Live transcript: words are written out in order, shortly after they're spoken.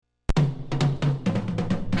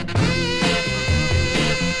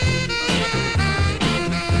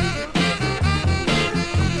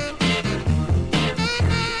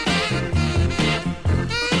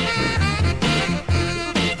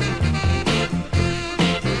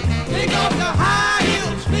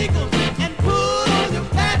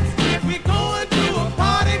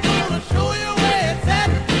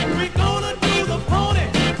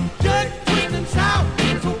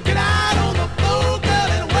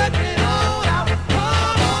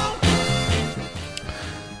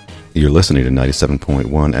You're listening to 97.1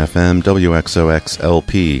 FM WXOX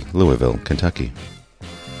LP, Louisville, Kentucky.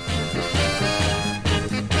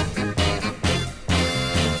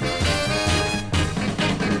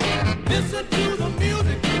 Listen to the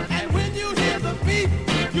music, and when you hear the beat,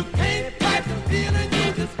 you can't fight the feeling,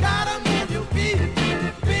 you just gotta move your feet.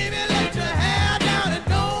 Baby, let your hair down and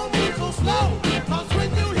don't move so slow, 'cause when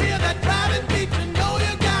you hear that driving beat, you know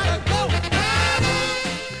you gotta go.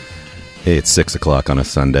 Hey, it's 6 o'clock on a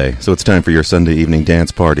Sunday, so it's time for your Sunday evening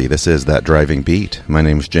dance party. This is That Driving Beat. My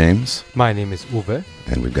name's James. My name is Uwe.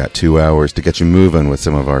 And we've got 2 hours to get you moving with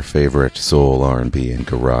some of our favorite soul, R&B, and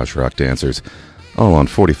garage rock dancers, all on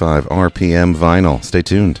 45 RPM vinyl. Stay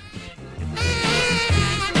tuned.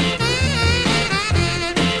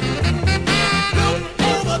 Look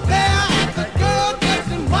over there at the girl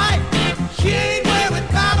dressed in white. She ain't wearing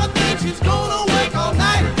powder, think she's gonna work all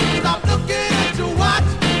night. Stop looking at your watch,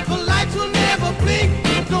 the lights will never blink.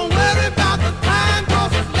 Don't worry about the time,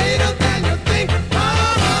 'cause it's later than you think.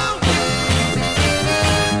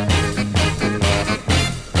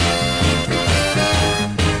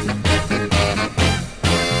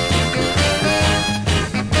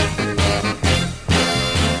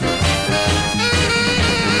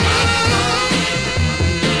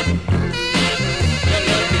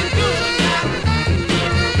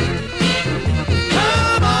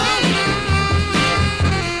 Come on,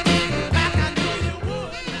 like I knew you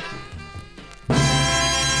would.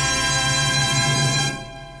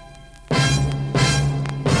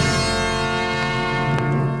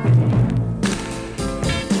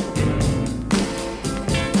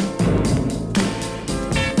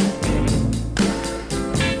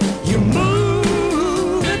 You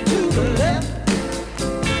move it to the left,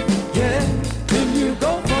 yeah, then you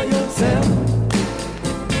go for yourself.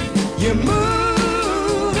 You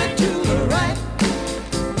move it to the right,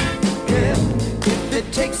 yeah, if it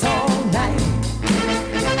takes all night.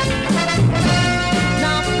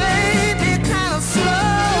 Now, baby, kind of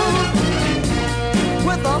slow,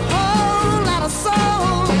 with a whole lot of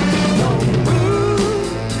soul. Don't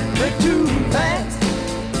move it too fast,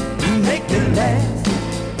 make it last.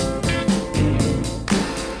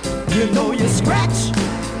 You know you scratch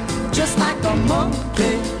just like a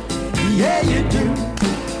monkey, yeah you do.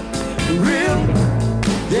 Real,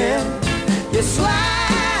 yeah. You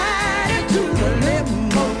slide into the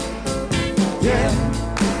limbo, yeah.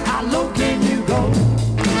 How low can you go?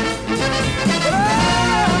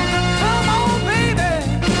 Oh, come on, baby.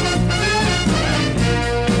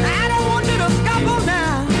 I don't want you to scuffle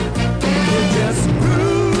now. You just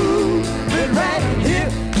groove it right here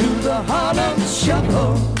to the Harlem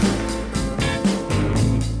Shuffle.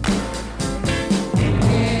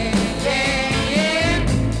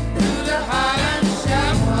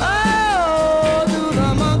 Oh, do the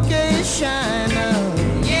monkey shine now?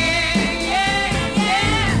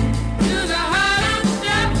 Do the Harlem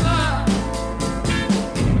Shuffle.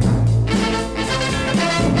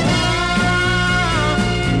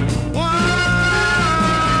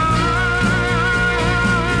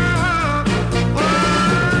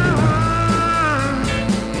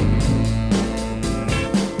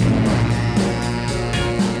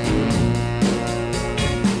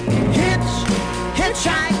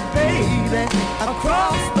 Hitchhike, baby,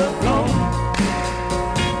 across the floor.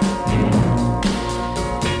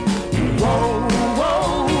 Whoa, whoa,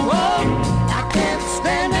 whoa, I can't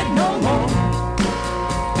stand it no more.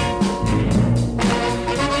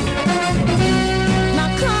 Now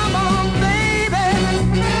come on, baby,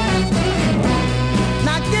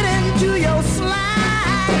 now get into your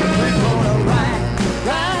slide. We're gonna ride,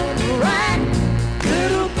 ride, ride,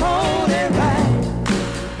 little pony ride.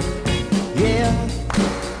 Yeah.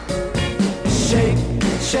 Shake,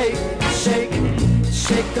 shake, shake,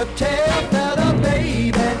 shake a tail feather,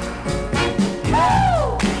 baby.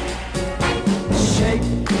 Oh! Shake,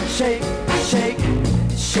 shake, shake,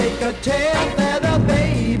 shake a tail feather,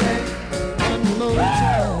 baby. One more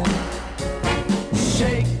time.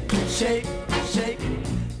 Shake, shake, shake,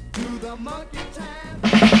 do the monkey time.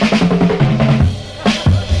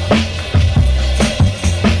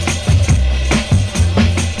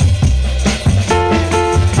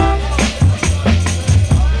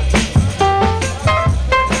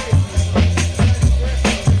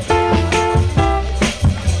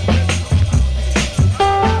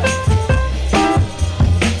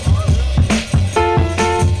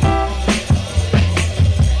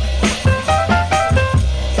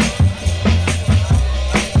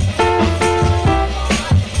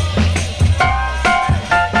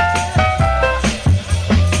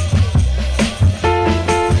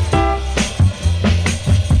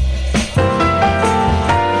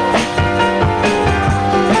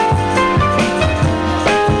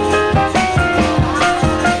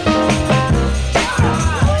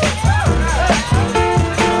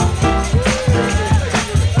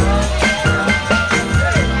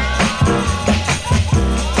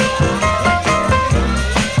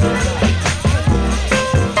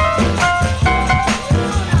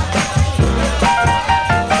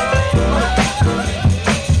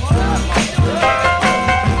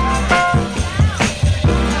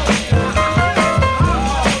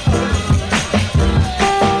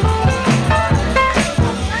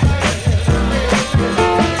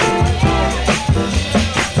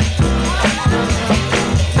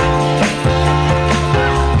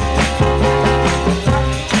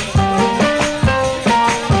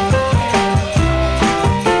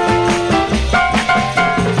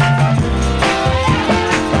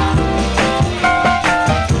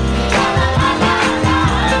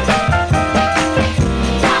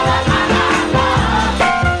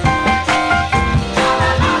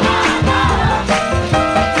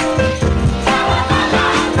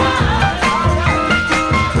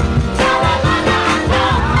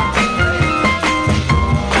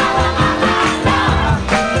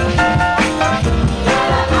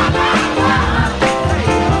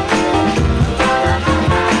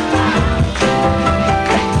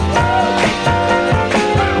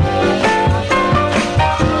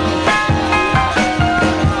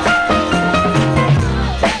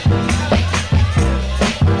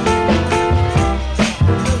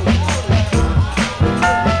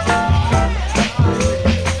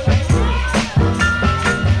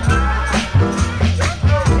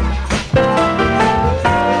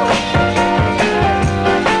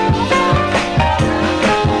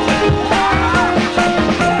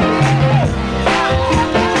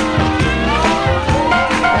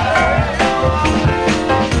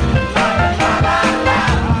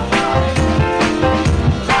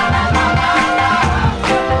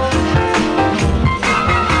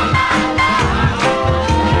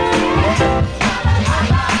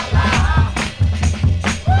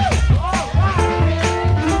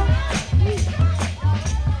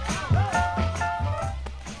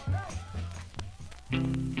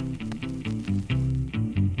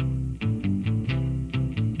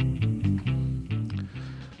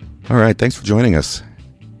 right, thanks for joining us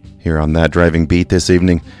here on That Driving Beat this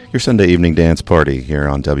evening, your Sunday evening dance party here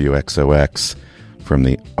on WXOX from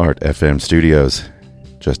the Art FM studios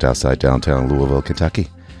just outside downtown Louisville, Kentucky.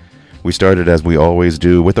 We started, as we always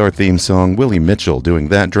do, with our theme song, Willie Mitchell doing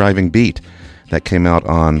That Driving Beat. That came out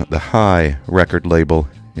on the High record label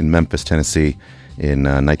in Memphis, Tennessee in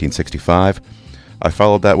 1965. I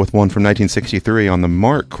followed that with one from 1963 on the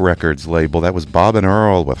Mark Records label. That was Bob and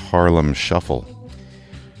Earl with Harlem Shuffle.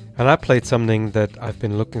 And I played something that I've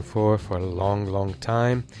been looking for a long, long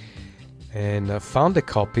time, and found a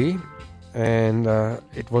copy, and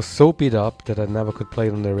it was so beat up that I never could play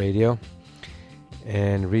it on the radio,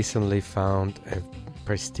 and recently found a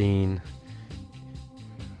pristine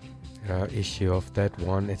issue of that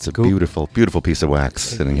one. It's a beautiful, beautiful piece of wax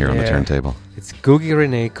sitting here on the turntable. It's Googie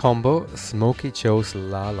Rene Combo, Smokey Joe's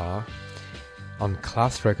La La, on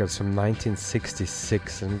Class Records from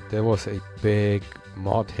 1966, and there was a big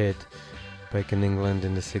mod hit back in England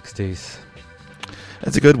in the 60s.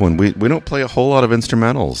 That's a good one. We don't play a whole lot of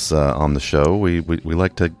instrumentals on the show. We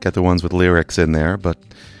like to get the ones with lyrics in there, but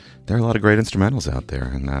there are a lot of great instrumentals out there,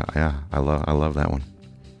 and I love that one.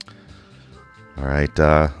 All right,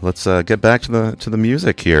 let's get back to the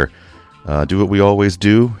music here. Do what we always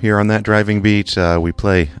do here on That Driving Beat. We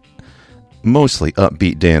play mostly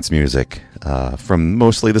upbeat dance music from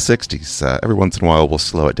mostly the 60s. Every once in a while, we'll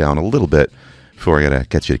slow it down a little bit before I gotta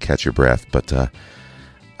get you to catch your breath. But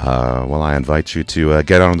well, I invite you to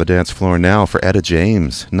get on the dance floor now for Etta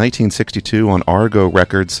James, 1962 on Argo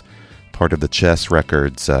Records, part of the Chess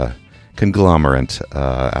Records conglomerate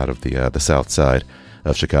out of the south side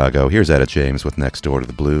of Chicago. Here's Etta James with Next Door to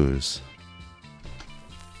the Blues.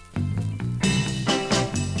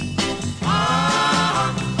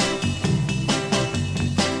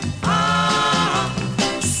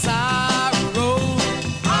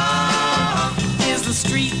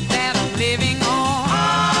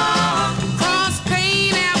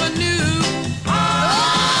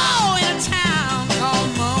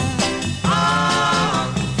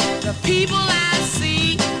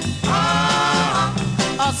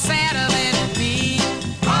 Sadder than me.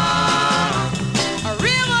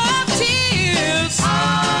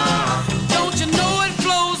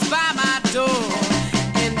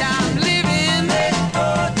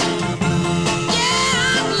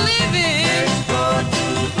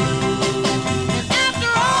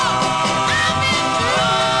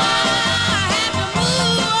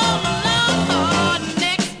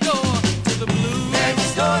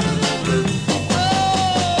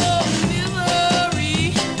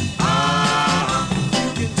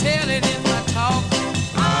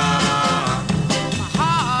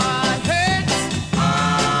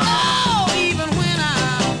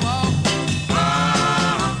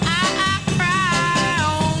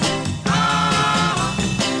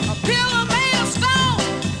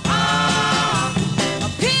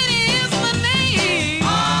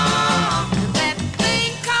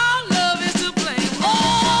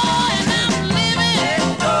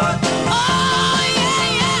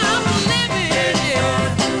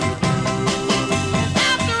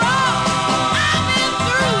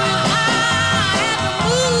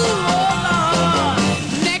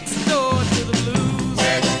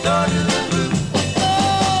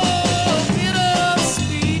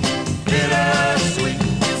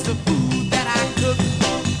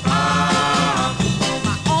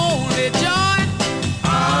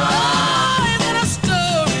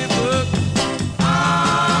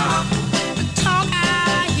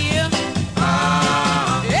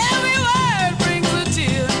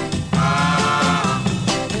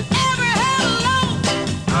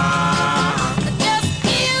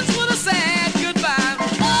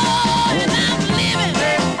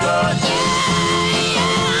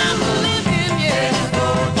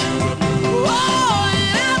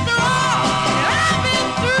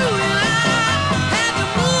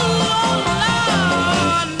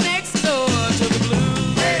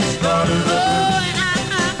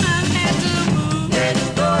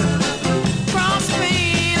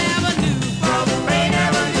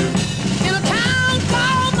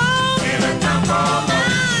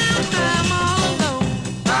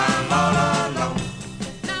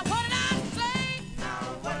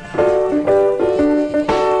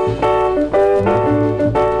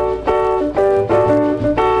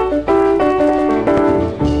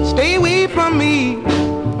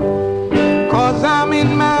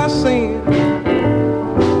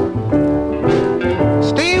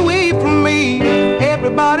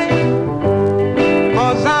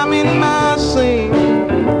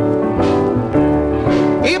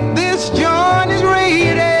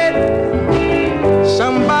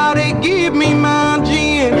 give me my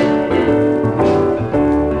gin.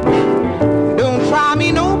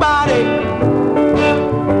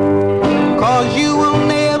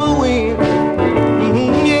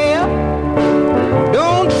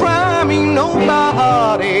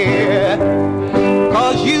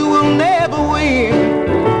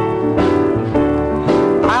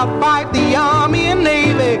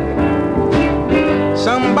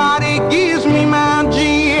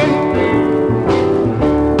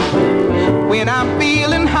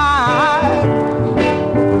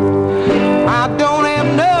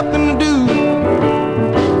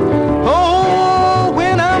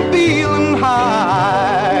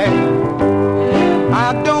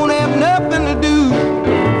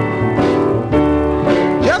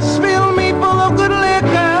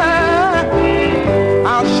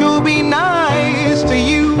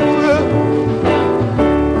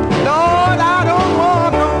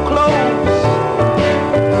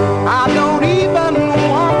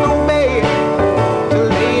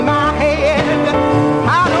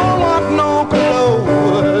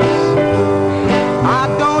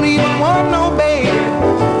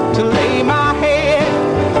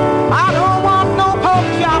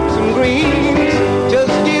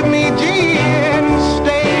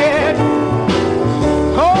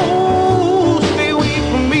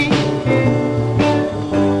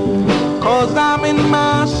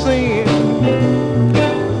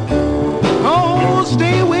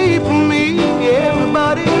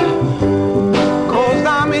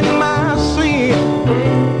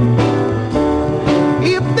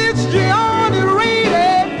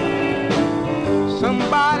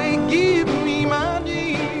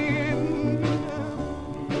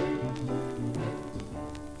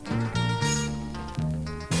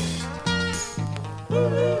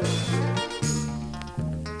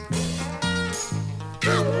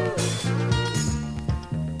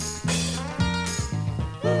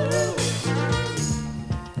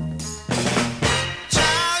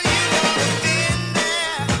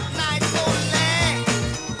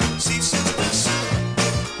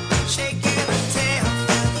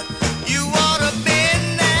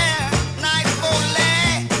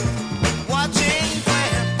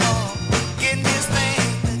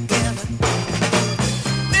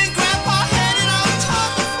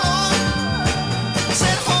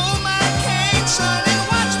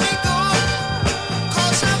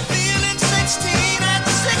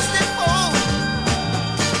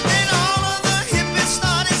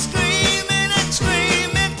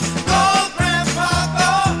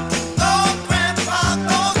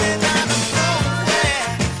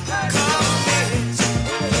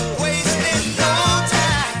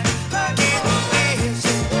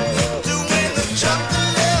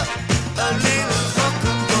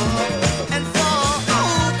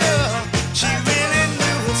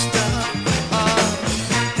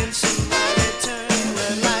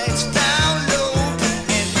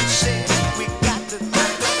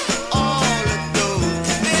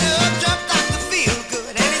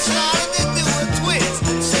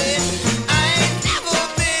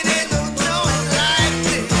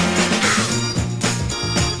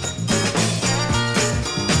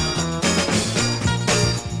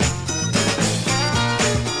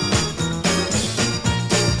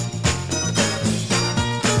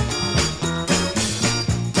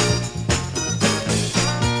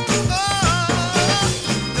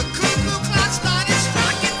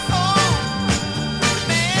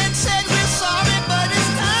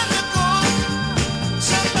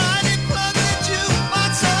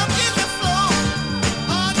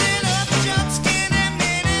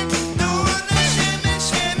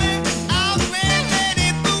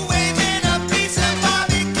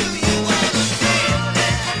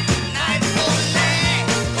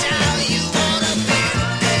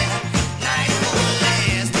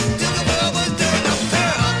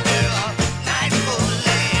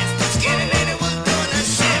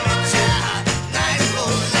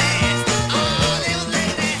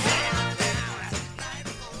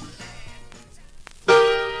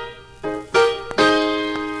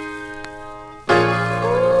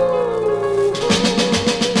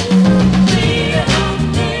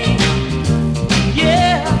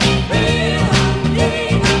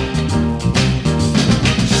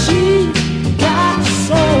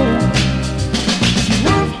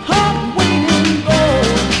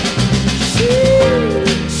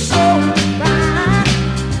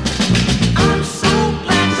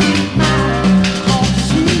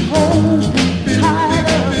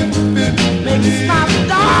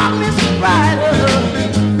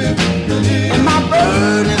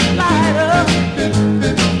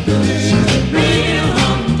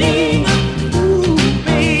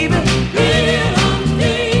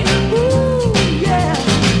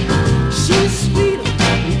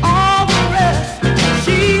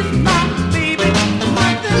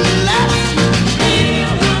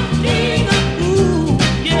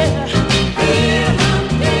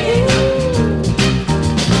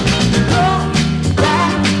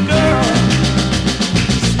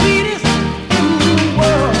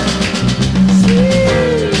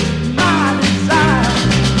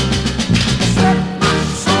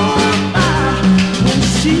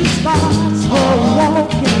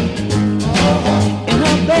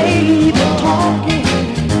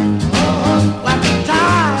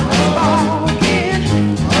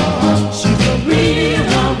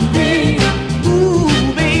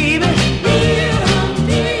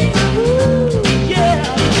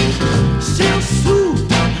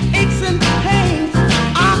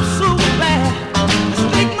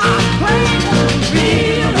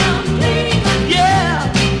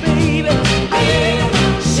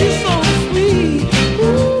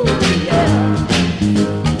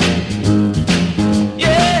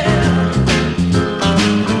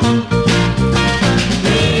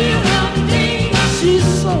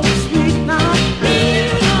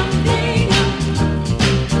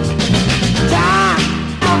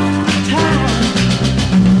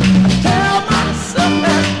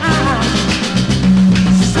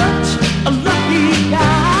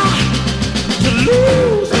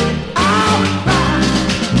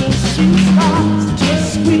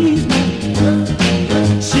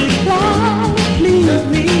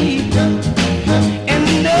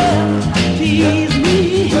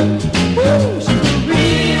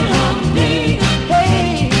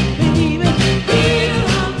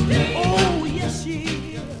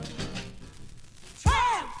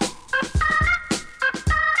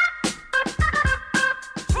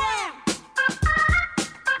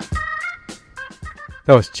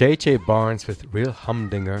 That was J.J. Barnes with Real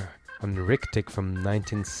Humdinger on Rick-Tick from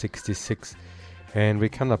 1966. And we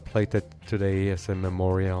kind of played that today as a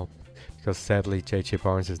memorial because sadly J.J.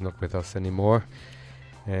 Barnes is not with us anymore.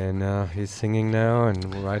 And he's singing now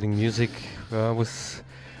and writing music with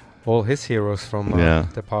all his heroes from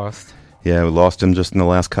the past. Yeah, we lost him just in the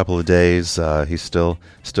last couple of days. He still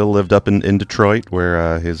lived up in Detroit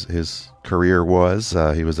where his career was.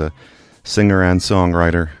 He was a singer and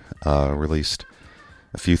songwriter, released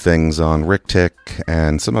a few things on Rick-Tick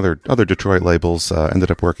and some other Detroit labels,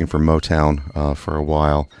 ended up working for Motown for a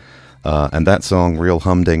while. And that song, Real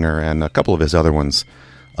Humdinger, and a couple of his other ones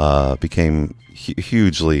became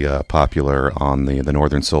hugely popular on the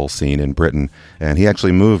Northern Soul scene in Britain. And he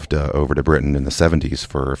actually moved over to Britain in the 70s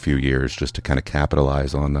for a few years just to kind of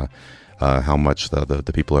capitalize on how much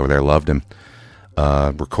the people over there loved him.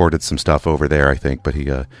 Recorded some stuff over there, I think, but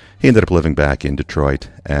he ended up living back in Detroit.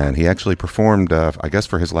 And he actually performed, I guess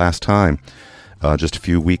for his last time, just a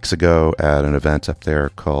few weeks ago at an event up there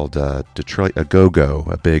called Detroit A Go-Go,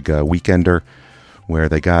 a big weekender where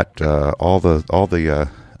they got all the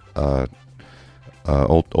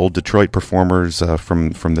old Detroit performers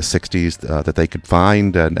from the 60s that they could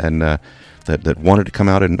find and that wanted to come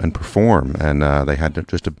out and perform. And they had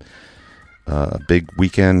just a big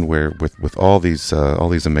weekend where with all these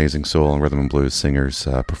amazing soul and rhythm and blues singers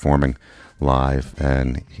performing live.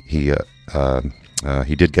 And he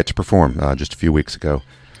did get to perform just a few weeks ago.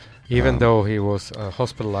 Even though he was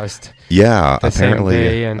hospitalized. Yeah,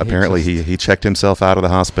 apparently he checked himself out of the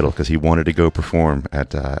hospital because he wanted to go perform at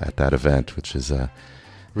that event, which is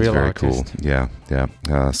real very artist. cool.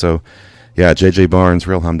 Yeah. So, J.J. Barnes,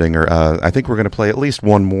 Real Humdinger. I think we're going to play at least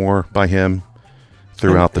one more by him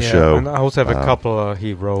throughout the show. And I also have a couple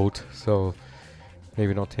he wrote, so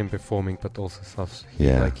maybe not him performing, but also stuff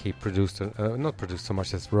he produced, not produced so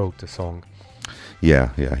much as wrote the song.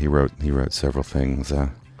 Yeah, he wrote several things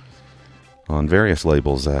on various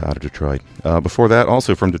labels out of Detroit. Before that,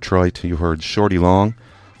 also from Detroit, you heard Shorty Long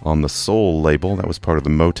on the Soul label. That was part of the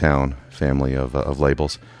Motown family of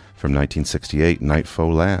labels from 1968, Night Fo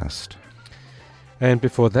Last. And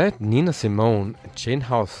before that, Nina Simone, Gin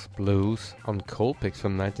House Blues on Colpix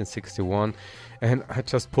from 1961. And I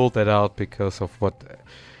just pulled that out because of what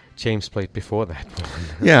James played before that one.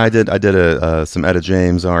 Yeah, I did some Etta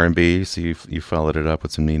James R&B, so you followed it up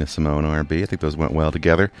with some Nina Simone R&B. I think those went well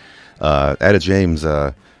together. Etta James,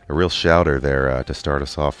 a real shouter there to start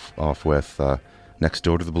us off with. Next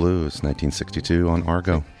Door to the Blues, 1962 on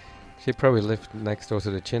Argo. She probably lived next door to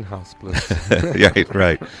the Gin House Blues. Yeah,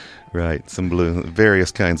 right. Some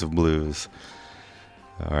various kinds of blues.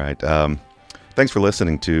 All right. Thanks for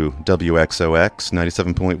listening to WXOX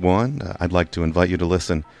 97.1. I'd like to invite you to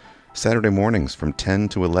listen Saturday mornings from 10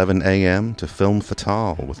 to 11 a.m. to Film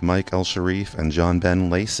Fatale with Mike El Sharif and John Ben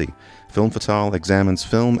Lacey. Film Fatale examines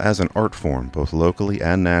film as an art form, both locally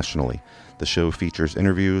and nationally. The show features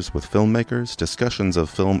interviews with filmmakers, discussions of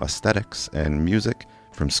film aesthetics, and music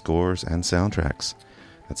from scores and soundtracks.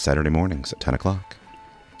 That's Saturday mornings at 10 o'clock.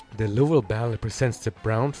 The Louisville Ballet presents the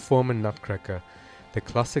Brown-Forman Nutcracker, the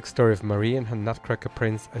classic story of Marie and her Nutcracker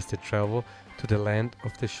prince as they travel to the land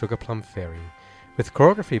of the Sugar Plum Fairy. With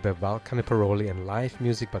choreography by Val Caniparoli and live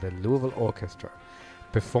music by the Louisville Orchestra.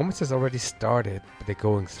 Performances already started, but they're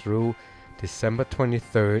going through December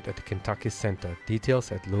 23rd at the Kentucky Center.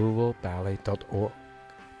 Details at louisvilleballet.org.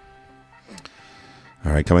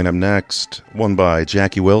 All right, coming up next, one by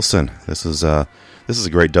Jackie Wilson. This is a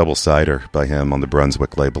great double-sider by him on the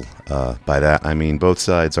Brunswick label. By that, I mean both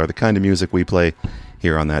sides are the kind of music we play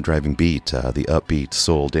here on That Driving Beat, the upbeat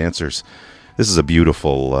soul dancers. This is a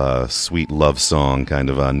beautiful, sweet love song, kind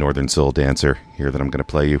of a northern soul dancer here that I'm going to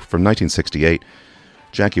play you from 1968.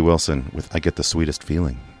 Jackie Wilson with I Get the Sweetest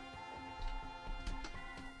Feeling.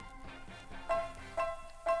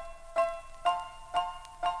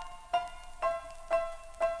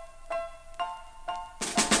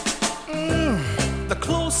 The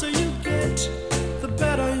closer you get, the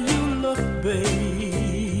better you look, baby.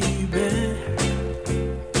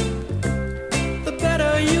 The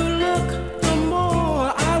better you look, the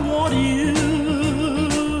more I want you.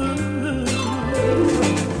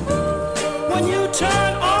 When you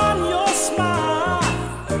turn on your smile,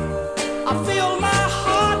 I feel my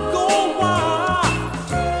heart go wild.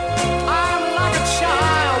 I'm like a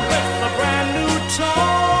child with a brand new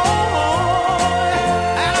toy,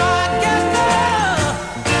 and I get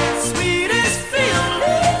the sweetest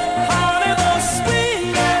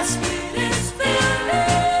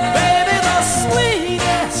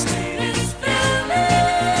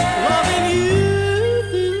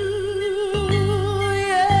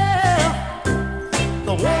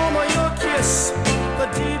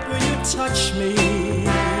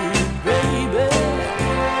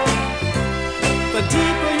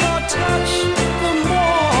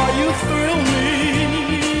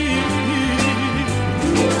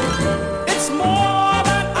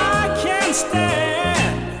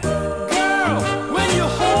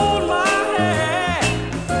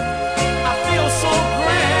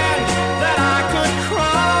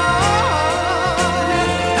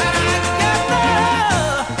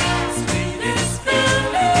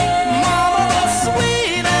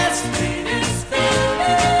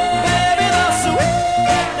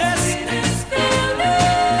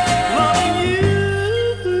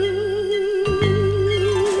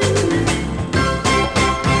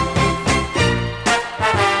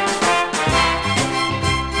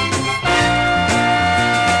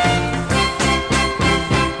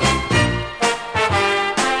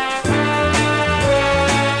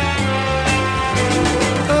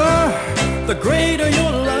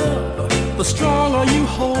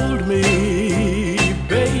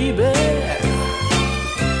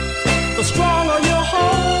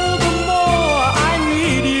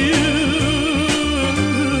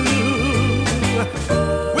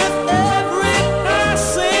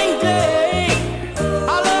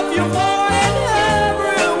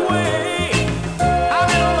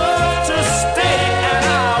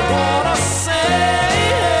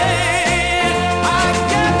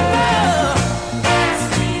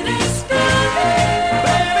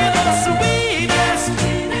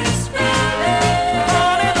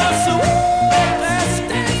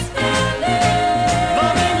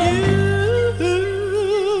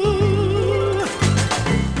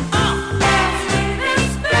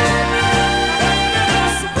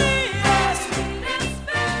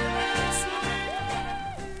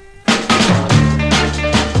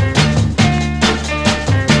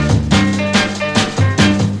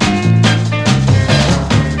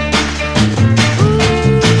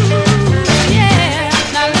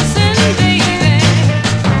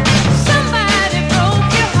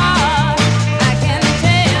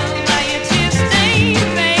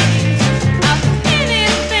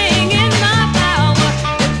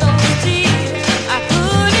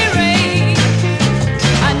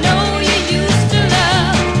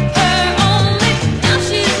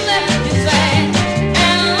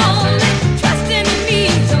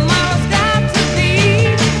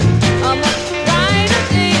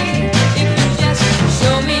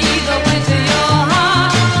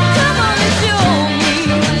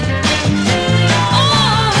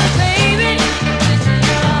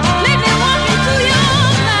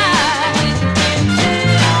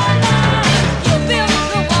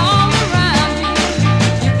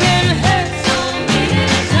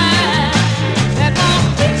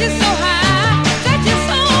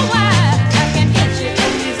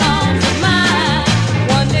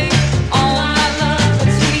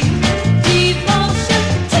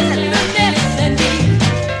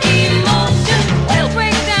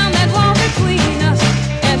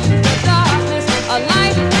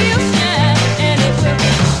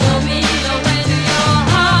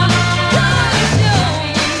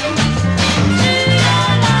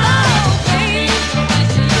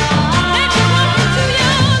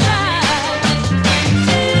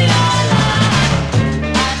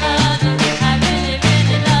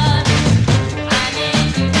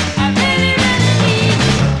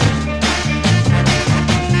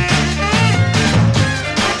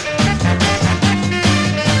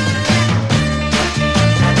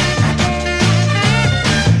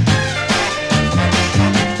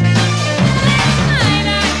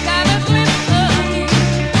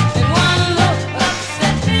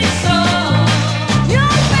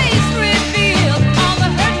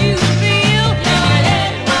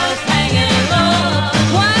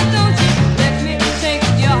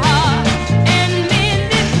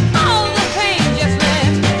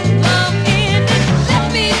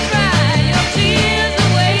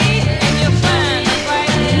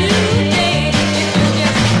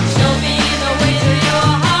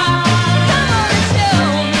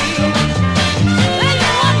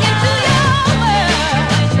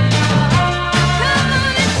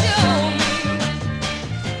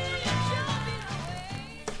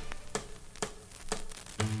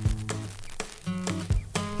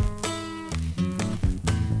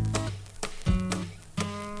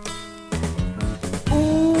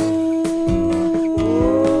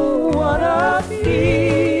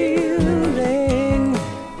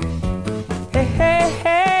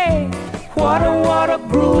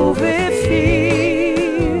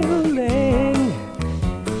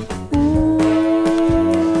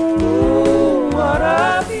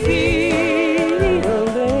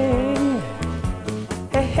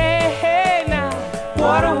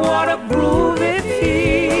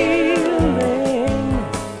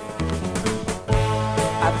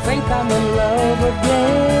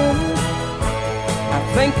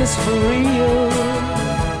it's for real.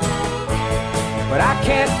 But I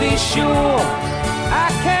can't be sure, I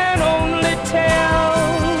can only tell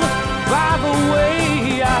by the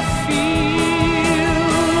way I feel.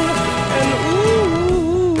 And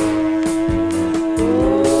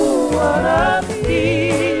ooh, what a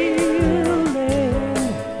feeling.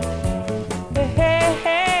 Hey,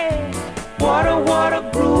 hey, what a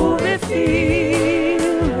groovy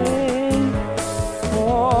feeling.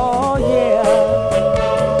 Oh, yeah.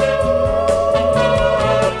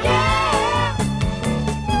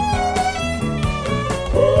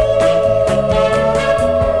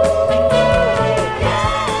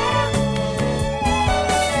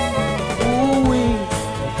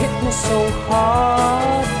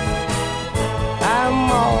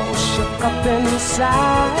 Up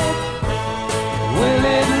inside, will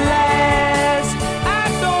it last? I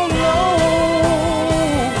don't know,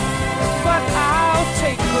 but I'll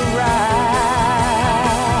take a ride.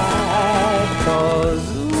 'Cause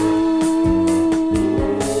ooh,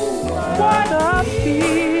 what a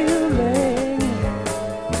feeling.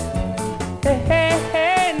 Hey, hey,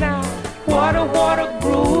 hey, now, what a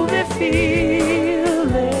groovy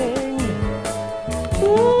feeling.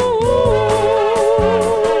 Ooh.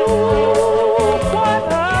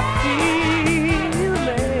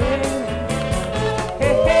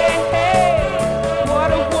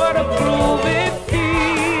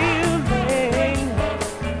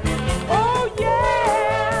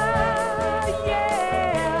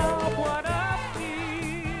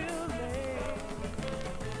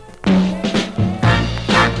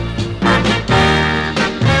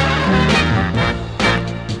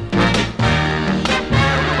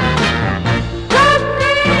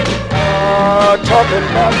 Talking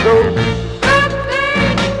about those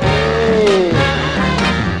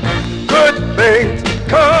good things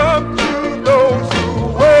come to those who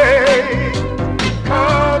wait,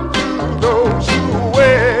 come to those who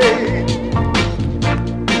wait.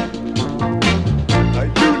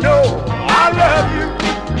 You know I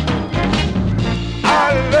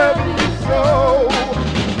love you so.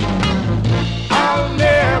 I'll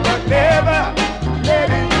never let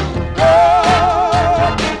you go.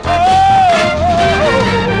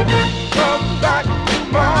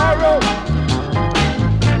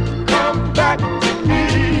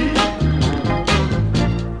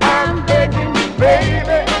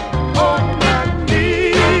 Baby, on my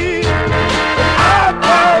knees, I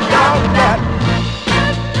found out that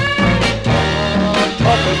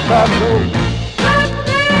talking about those,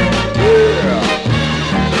 yeah,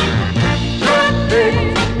 good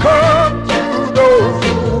things come to those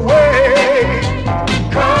who wait,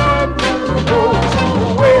 come to those who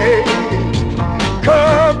wait,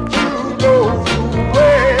 come to those who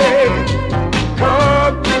wait,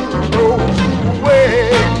 come to those who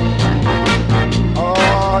wait.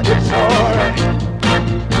 It's alright,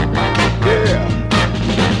 yeah.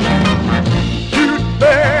 You'd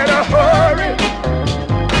better hurry,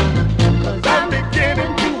 'cause I'm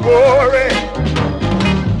beginning to worry.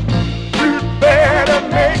 You'd better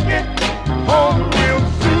make it home real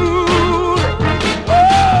soon. Oh,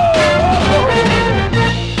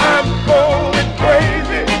 I'm going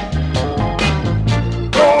crazy,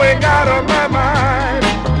 going out of my mind.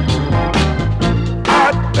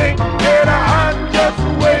 I think that I'm just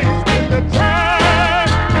wasting the time.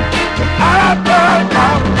 I found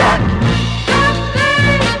out that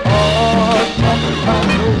talking about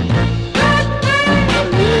those,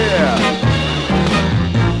 yeah,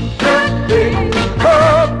 good things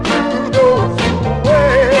come to those who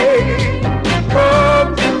wait, come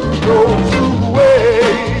to those who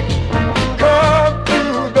wait, come to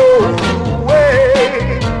those who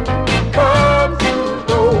wait, come to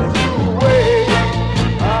those who wait.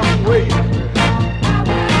 I'm waiting.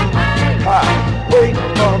 Wait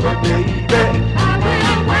for me, baby.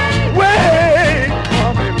 Wait for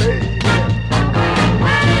me, baby.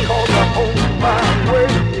 'Cause I'm on my way.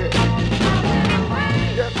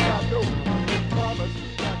 Yes, I know. Promise you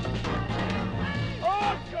that. Oh,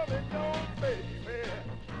 I'm coming on, baby.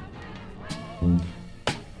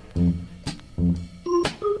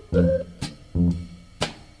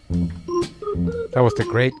 That was the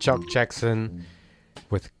great Chuck Jackson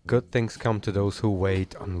with Good Things Come to Those Who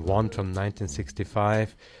Wait on One from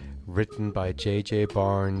 1965, written by J.J.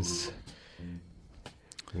 Barnes.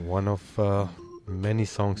 One of many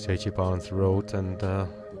songs J.J. Barnes wrote, and That's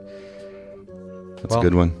a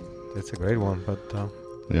good one. It's a great one, but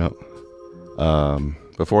Yep.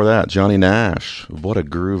 Before that, Johnny Nash, What a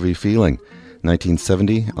Groovy Feeling,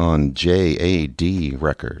 1970 on JAD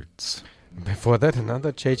Records. before that,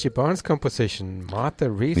 another J.J. Barnes composition, Martha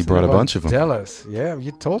Reeves. He brought a bunch of them. Dallas. Yeah,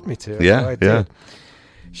 you told me to. Yeah, so I yeah. did.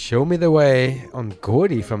 Show Me the Way on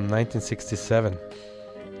Gordy from 1967.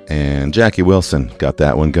 And Jackie Wilson got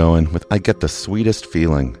that one going with I Get the Sweetest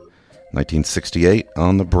Feeling, 1968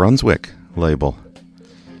 on the Brunswick label.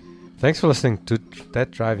 Thanks for listening to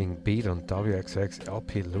That Driving Beat on WXX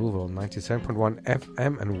LP Louisville 97.1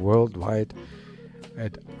 FM and worldwide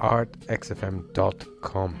at artxfm.com.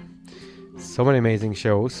 So many amazing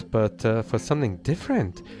shows, but for something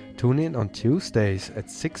different, tune in on Tuesdays at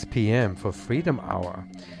 6 p.m. for Freedom Hour.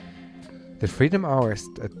 The Freedom Hour is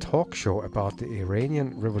a talk show about the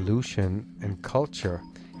Iranian Revolution and culture,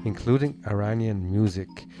 including Iranian music,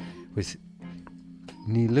 with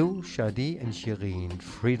Nilu, Shadi and Shireen.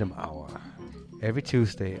 Freedom Hour, every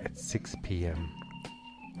Tuesday at 6 p.m.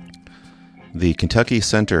 The Kentucky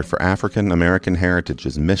Center for African American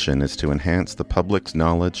Heritage's mission is to enhance the public's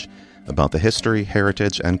knowledge about the history,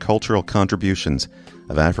 heritage, and cultural contributions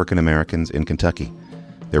of African Americans in Kentucky.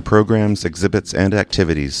 Their programs, exhibits, and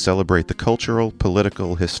activities celebrate the cultural,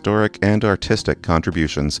 political, historic, and artistic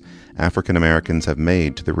contributions African Americans have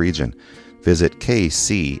made to the region. Visit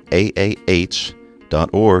kcaah.org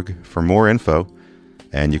for more info,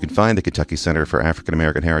 and you can find the Kentucky Center for African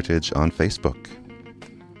American Heritage on Facebook.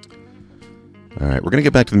 All right, we're going to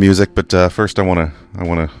get back to the music, but first I want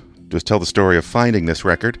to just tell the story of finding this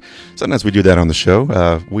record. Sometimes we do that on the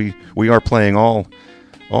show. We are playing all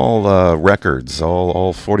records,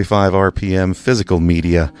 all 45 RPM physical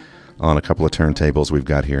media on a couple of turntables we've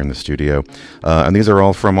got here in the studio, and these are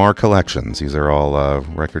all from our collections. These are all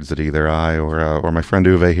records that either I or my friend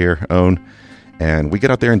Uwe here own, and we get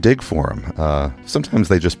out there and dig for them. Sometimes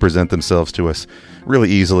they just present themselves to us really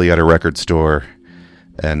easily at a record store,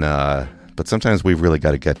 and but sometimes we've really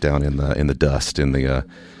got to get down in the dust, in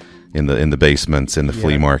the basements, in the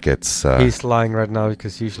flea markets. He's lying right now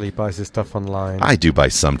because usually he buys his stuff online. I do buy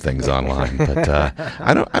some things online, but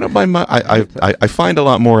I don't buy much. I find a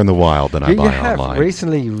lot more in the wild than I buy online.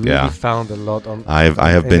 Recently, you really found a lot on. I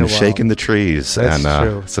have been shaking the trees, and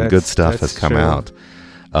some good stuff has come out.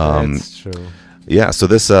 That's true. Yeah. So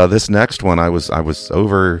this next one, I was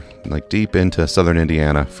over like deep into southern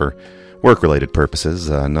Indiana for work-related purposes,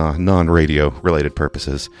 non-radio related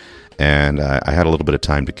purposes. And I had a little bit of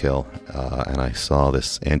time to kill, and I saw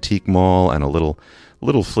this antique mall and a little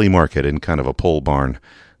flea market in kind of a pole barn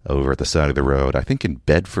over at the side of the road, I think in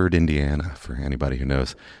Bedford, Indiana, for anybody who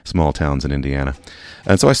knows small towns in Indiana.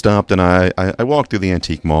 And so I stopped and I walked through the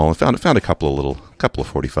antique mall and found a couple of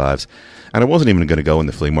 45s. And I wasn't even going to go in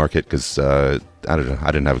the flea market because, I don't know,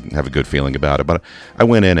 I didn't have a good feeling about it. But I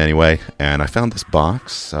went in anyway, and I found this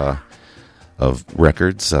box of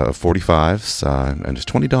records, 45s, and just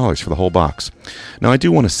 $20 for the whole box. Now, I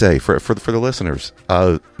do want to say for the listeners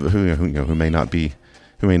who may not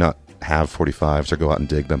have 45s or go out and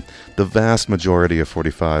dig them, the vast majority of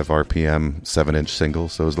 45 RPM 7-inch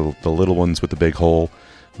singles, those are the little ones with the big hole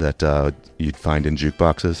that you'd find in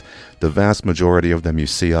jukeboxes, the vast majority of them you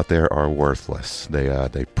see out there are worthless.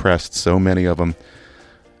 They pressed so many of them.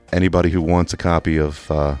 Anybody who wants a copy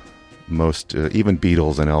of most, even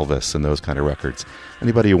Beatles and Elvis and those kind of records,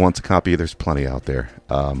 anybody who wants a copy, there's plenty out there.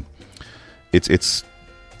 It's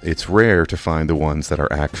rare to find the ones that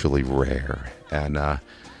are actually rare. And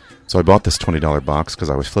so I bought this $20 box because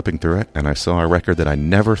I was flipping through it, and I saw a record that I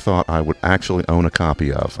never thought I would actually own a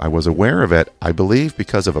copy of. I was aware of it, I believe,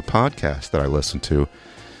 because of a podcast that I listened to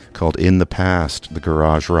called In the Past, the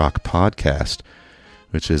Garage Rock Podcast,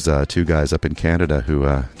 which is two guys up in Canada who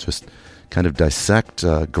just kind of dissect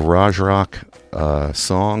garage rock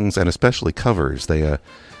songs and especially covers. They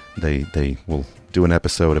will do an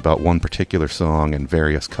episode about one particular song and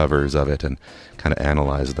various covers of it and kind of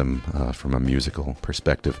analyze them from a musical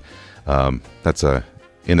perspective. That's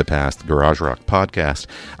In the Past, Garage Rock Podcast.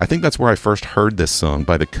 I think that's where I first heard this song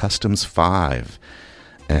by the Customs 5.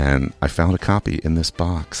 And I found a copy in this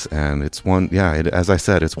box. And it's one, as I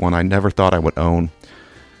said, it's one I never thought I would own.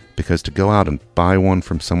 Because to go out and buy one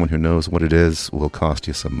from someone who knows what it is will cost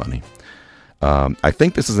you some money. I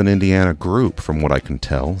think this is an Indiana group from what I can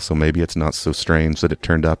tell, so maybe it's not so strange that it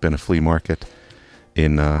turned up in a flea market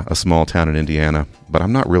in a small town in Indiana, but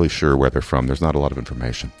I'm not really sure where they're from. There's not a lot of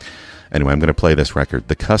information. Anyway, I'm going to play this record,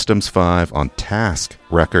 The Customs 5 on Task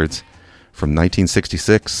Records from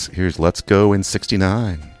 1966. Here's Let's Go in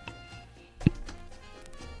 69.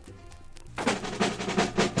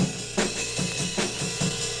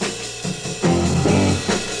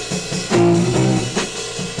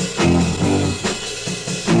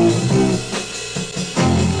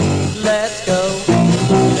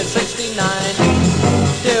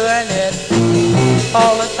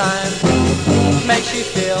 All the time makes you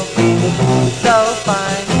feel so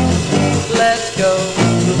fine. Let's go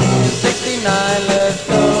to 69, let's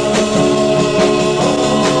go.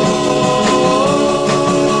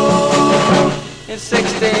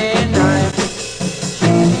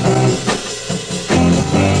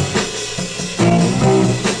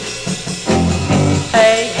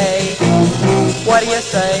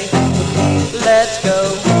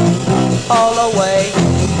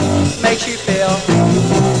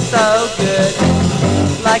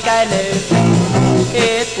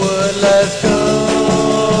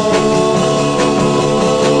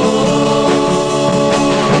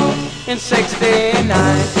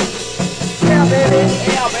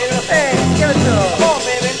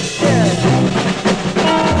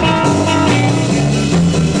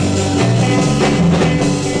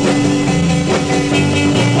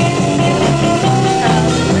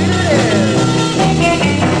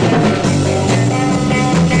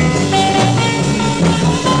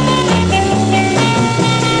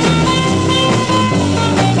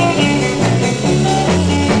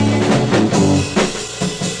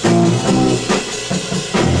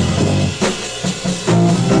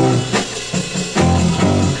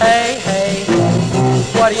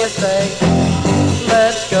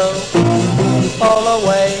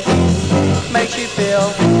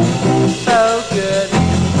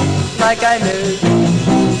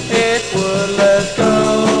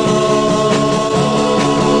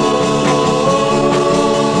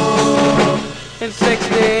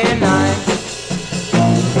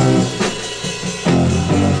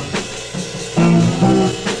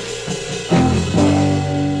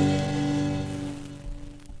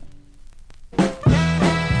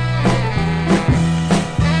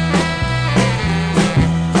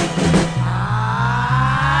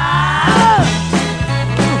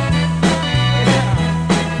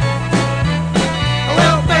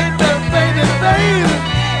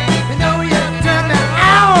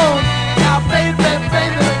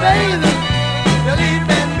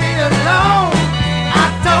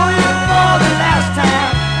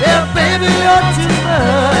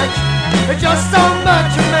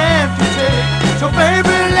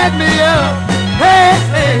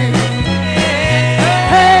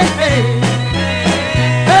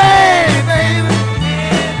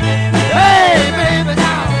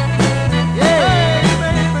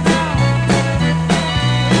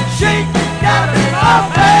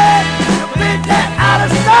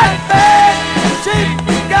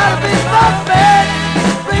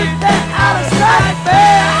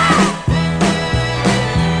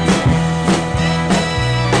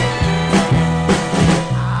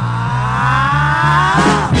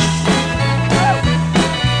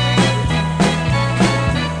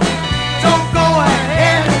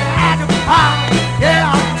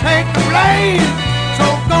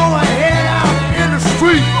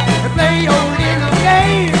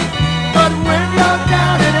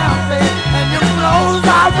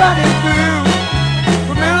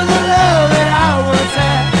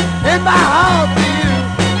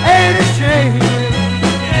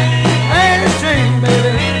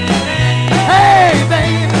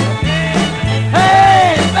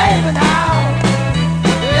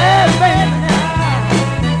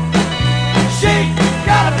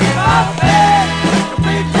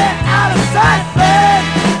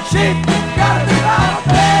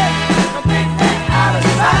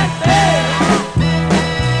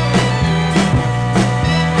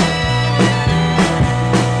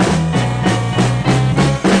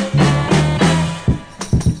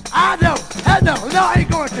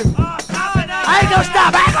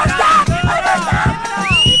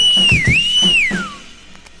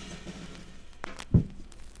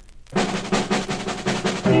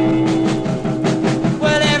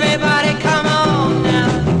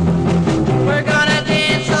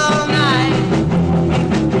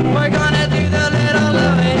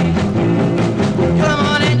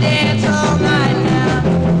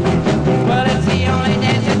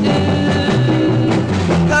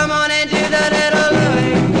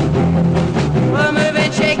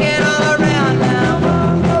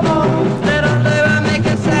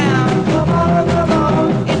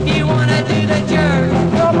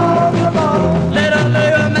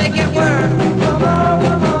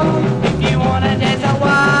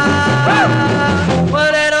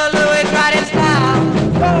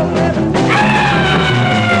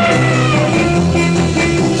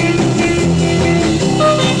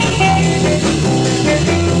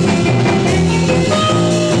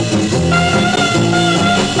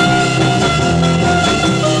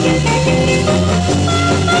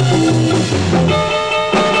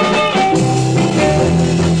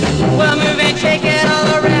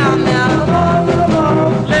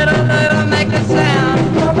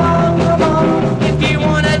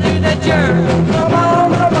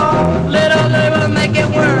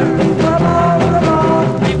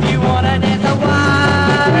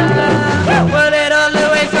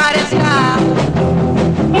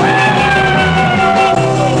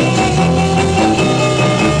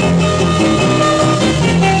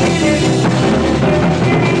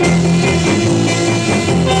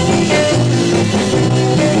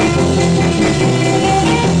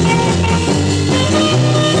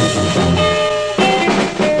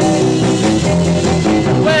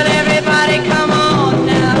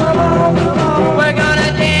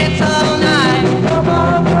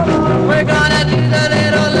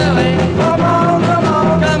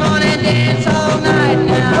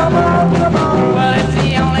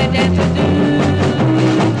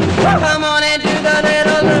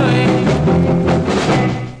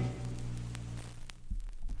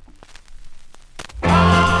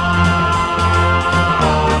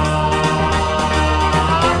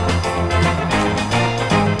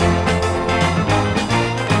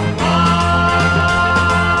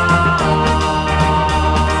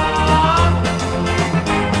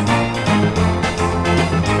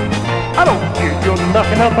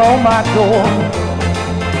 knocking up on my door.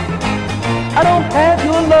 I don't have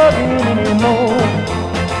your loving anymore.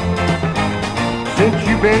 Since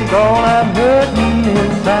you've been gone, I'm hurting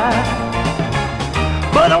inside.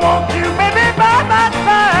 But I want you, baby, by my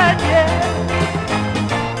side, yeah.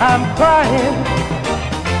 I'm crying,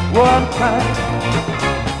 well, I'm crying.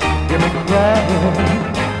 Get me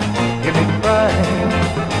crying, get me crying.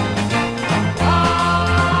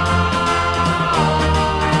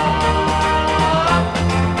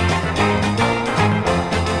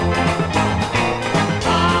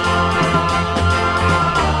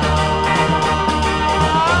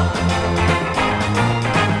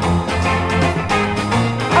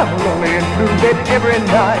 I'm lonely and blue, baby, every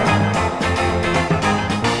night.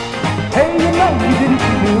 Hey, you know you didn't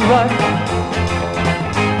treat me right,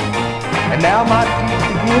 and now my teeth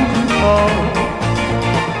begin to fall.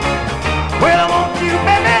 Well, I want you,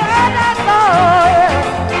 baby, and I know, yeah.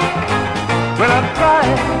 Well, I'm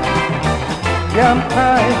crying, yeah, I'm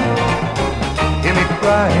crying. Hear me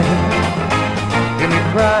crying, hear me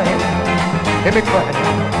crying, hear me crying.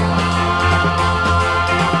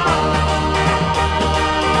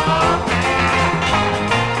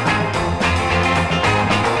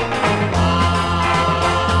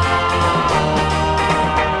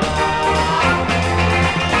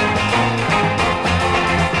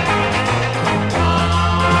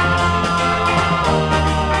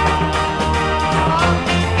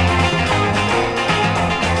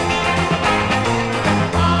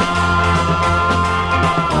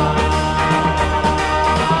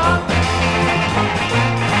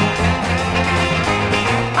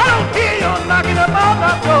 Knocking up on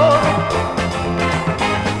my door.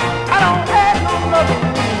 I don't have no loving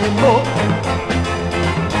anymore.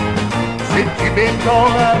 Since you've been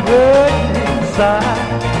gone, I'm hurting inside.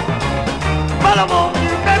 But I want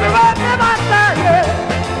you, baby, right by my side, yeah.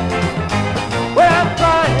 Well, I'm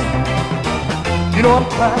crying, you know I'm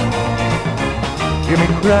crying. Hear me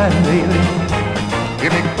crying, baby.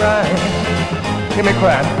 Hear me crying, hear me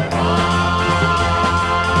crying.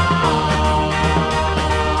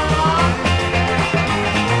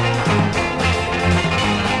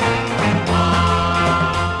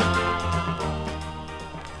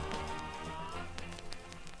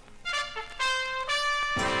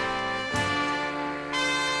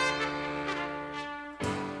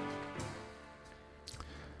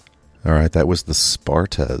 All right, that was the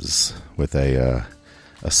Spartas with a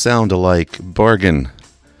sound-alike bargain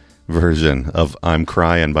version of "I'm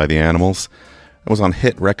Crying" by the Animals. It was on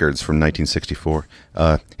Hit Records from 1964.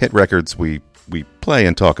 Hit Records we play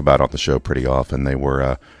and talk about on the show pretty often. They were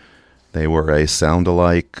a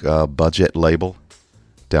sound-alike budget label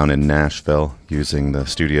down in Nashville, using the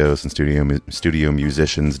studios and studio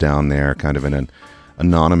musicians down there, kind of in an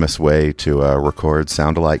anonymous way to record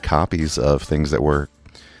sound-alike copies of things that were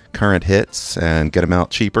current hits and get them out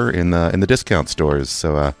cheaper in the discount stores.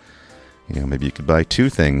 So maybe you could buy two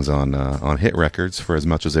things on Hit Records for as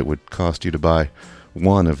much as it would cost you to buy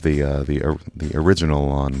one of the original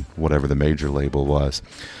on whatever the major label was.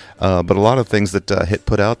 But a lot of things that Hit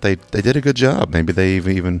put out, they did a good job. Maybe they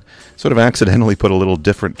even sort of accidentally put a little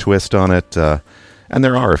different twist on it. And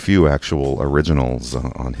there are a few actual originals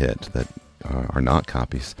on Hit that are not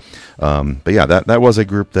copies. But yeah, that was a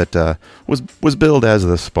group that was billed as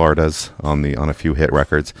the Spartas on a few Hit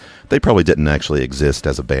Records. They probably didn't actually exist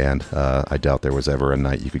as a band. I doubt there was ever a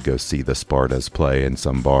night you could go see the Spartas play in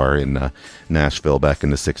some bar in Nashville back in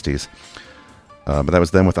the 60s. But that was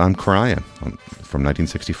them with "I'm Crying" from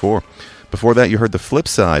 1964. Before that, you heard the flip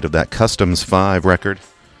side of that Customs 5 record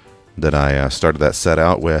that I started that set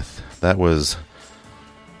out with. That was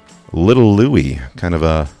Little Louie, kind of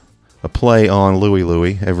a play on Louie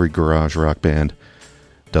Louie. Every garage rock band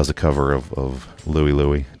does a cover of Louie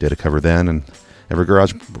Louie. Did a cover then, and every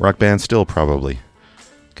garage rock band still probably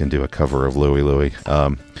can do a cover of Louie Louie.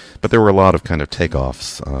 But there were a lot of kind of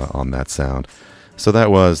takeoffs on that sound. So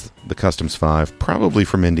that was the Customs 5, probably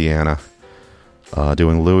from Indiana,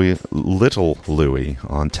 doing Little Louie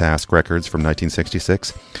on Task Records from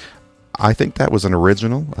 1966. I think that was an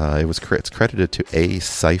original. It's credited to A.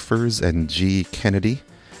 Cyphers and G. Kennedy,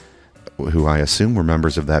 who I assume were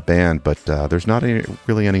members of that band, but there's not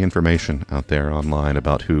really any information out there online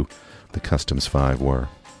about who the Customs 5 were.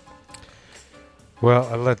 Well,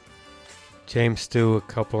 I'll let James do a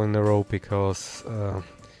couple in a row because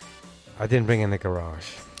I didn't bring in the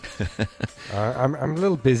garage. I'm a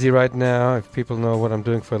little busy right now. If people know what I'm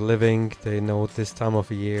doing for a living, they know this time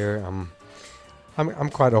of year I'm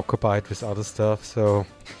quite occupied with other stuff. So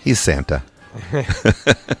he's Santa.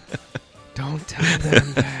 Don't tell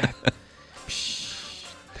them that. Shh,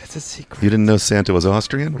 that's a secret. You didn't know Santa was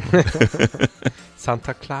Austrian?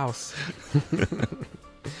 Santa Claus.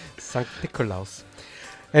 Sankt Nikolaus.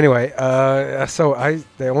 Anyway, so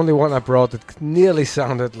the only one I brought that nearly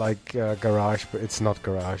sounded like garage, but it's not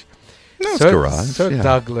garage. No, it's garage. Sir yeah.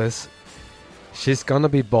 Douglas. She's gonna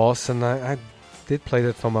be boss, and I did play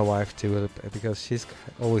that for my wife too, because she's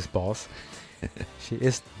always boss. She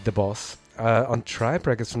is the boss. On Tribe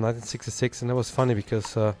Records from 1966, and it was funny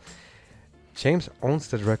because James owns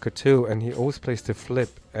that record too, and he always plays the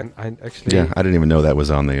flip. And I actually I didn't even know that was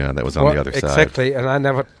on the the other side. Exactly, and I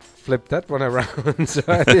never flipped that one around, so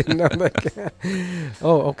I didn't know that.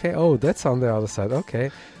 Oh, okay. Oh, that's on the other side.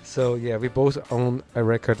 Okay, so yeah, we both own a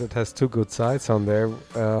record that has two good sides on there.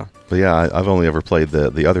 But yeah, I've only ever played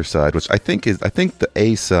the other side, which I think the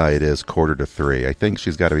A side is Quarter to Three. I think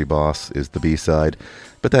She's Gotta Be Boss is the B side,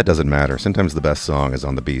 but that doesn't matter. Sometimes the best song is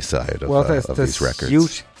on the B side of these records.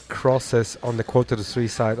 Huge crosses on the Quarter to Three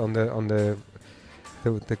side on the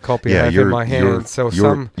copy I have in my hand.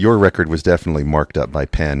 Your record was definitely marked up by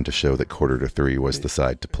pen to show that Quarter to Three was the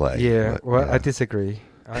side to play. Yeah, I disagree.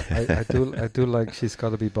 I do like She's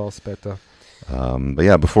Gotta Be Boss better. But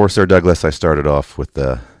yeah, before Sir Douglas, I started off with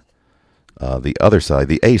the other side,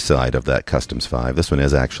 the A side of that Customs 5. This one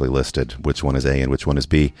is actually listed, which one is A and which one is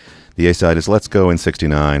B. The A side is Let's Go in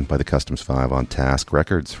 69 by the Customs 5 on Task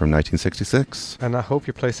Records from 1966. And I hope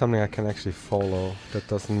you play something I can actually follow that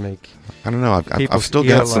doesn't make... I don't know, I've still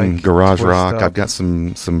got some garage rock, I've got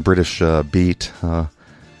some British beat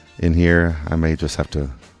in here. I may just have to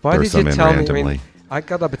throw some in randomly. I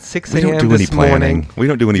got up at 6 a.m. this morning. We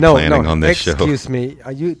don't do any planning on this show. Excuse me.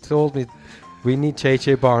 You told me we need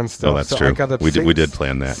J.J. Barnes stuff. Oh, that's true. I got up we did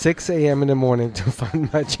plan that. 6 a.m. in the morning to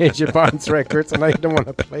find my J.J. Barnes records, and I don't want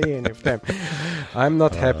to play any of them. I'm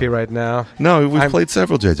not happy right now. No, we've played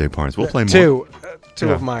several J.J. Barnes. We'll play more.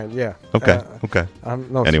 Two of mine, yeah. Okay.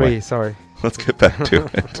 Anyway. 3, sorry. Let's get back to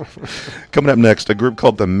it. Coming up next, a group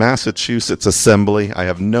called the Massachusetts Assembly. I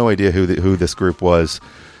have no idea who this group was.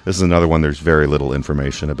 This is another one. There's very little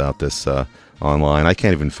information about this online. I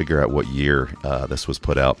can't even figure out what year this was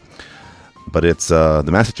put out. But it's the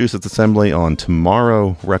Massachusetts Assembly on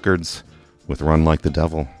Tomorrow Records with Run Like the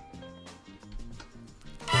Devil.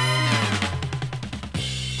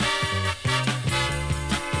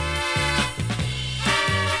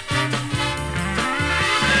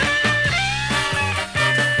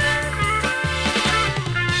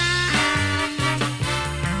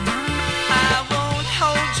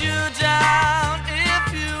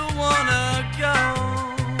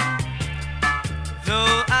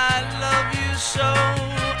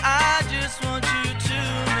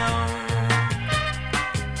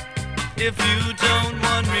 If you don't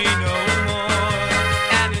want me no more,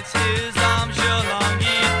 and it's his arms you're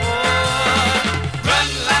longing for, run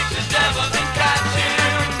like the devil and catch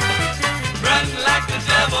him. Run like the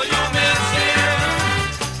devil, you miss him.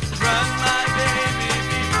 Run, my baby,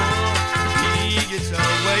 before he gets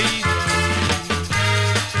away from you.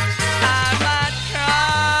 I might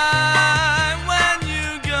cry when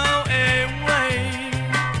you go away,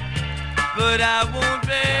 but I won't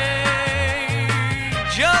beg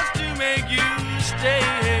just to make you stay.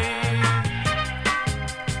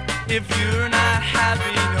 If you're not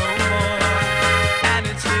happy no more, and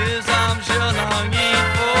it's his arms you're longing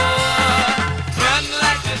for, run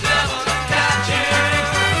like the devil and catch him.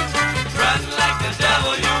 Run like the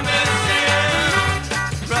devil, you miss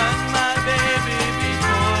him. Run, my baby,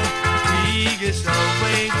 before he gets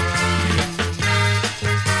away from you.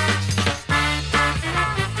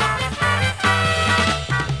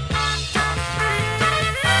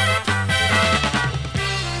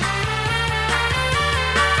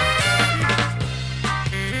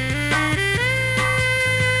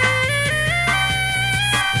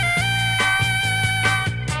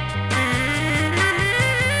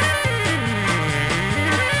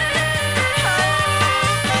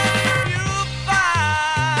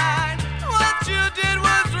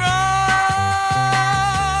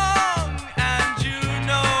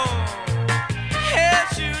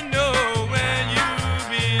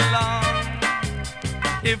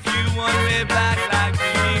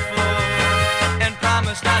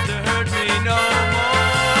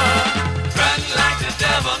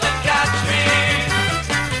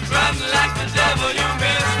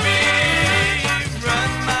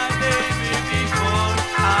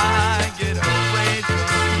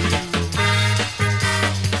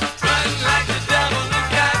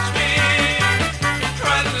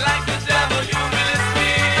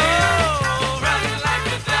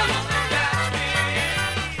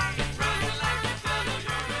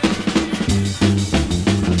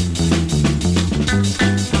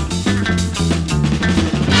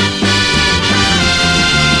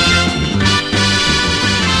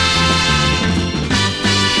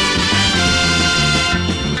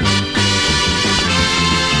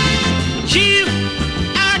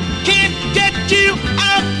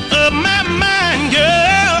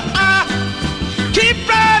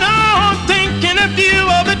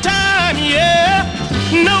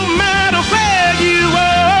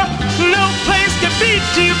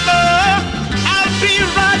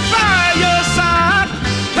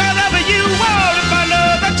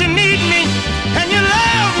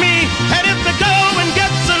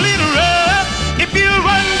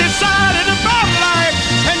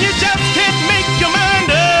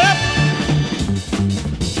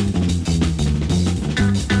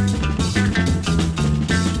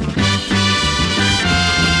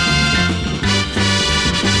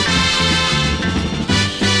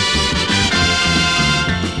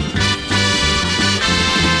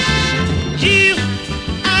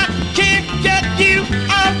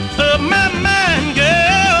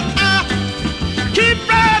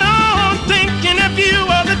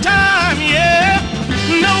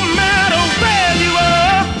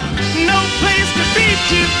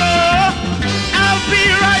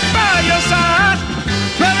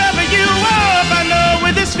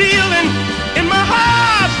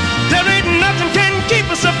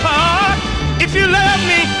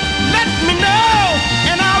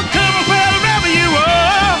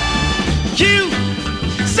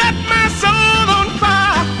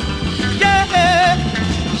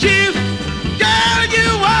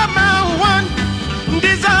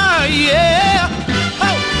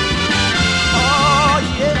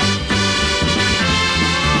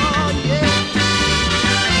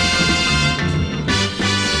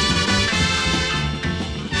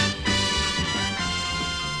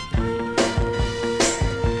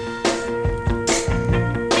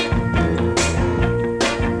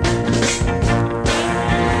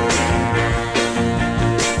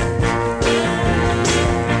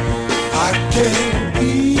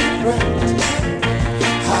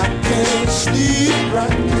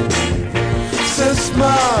 since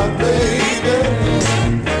my baby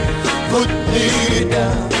put me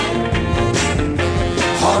down.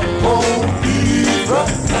 Heart won't beat right.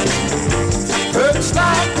 Hurts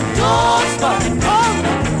like a dog's bite.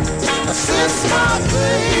 Oh, since my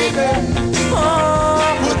baby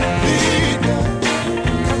put me down.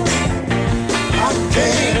 I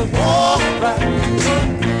can't walk right.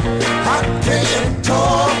 I can't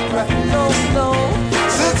talk right. No, no.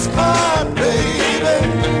 Since my baby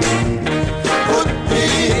put me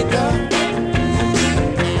down.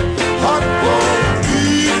 Heart won't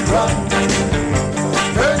beat right.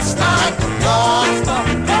 Hurts like a dog's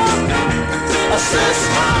bite. Since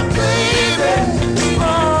my baby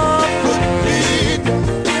put me down.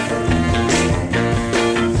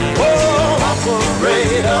 Oh,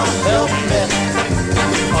 operator, help me.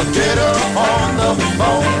 I'll get her on the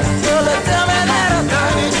phone. Will they tell me that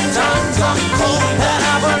 90 times I'm cold, and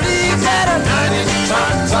I believe that 90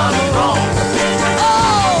 times I'm wrong.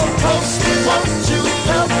 Oh, Posty, won't you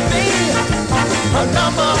help me? Her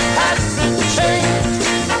number hasn't changed.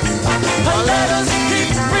 Her letters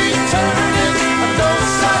keep returning. No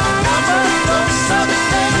such number, no such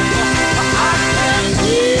thing. I can't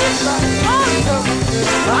live right. Oh, no.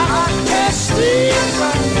 I can't sleep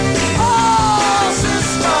right. Oh,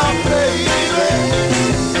 since my baby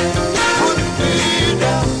put me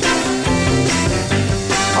down.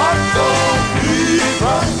 Heart don't beat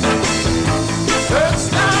right. Hurts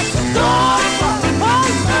like a dog fight.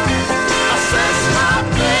 Since my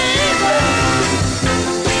baby,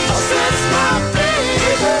 since my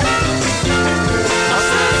baby,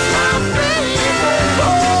 since my baby,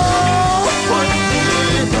 oh, put me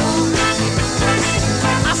down.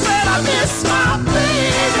 I said I miss my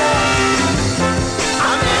baby.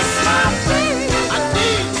 I miss my baby. I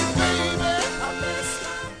need you, baby. I miss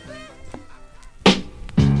my baby.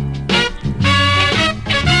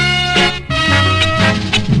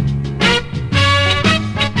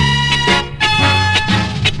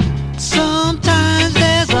 Sometimes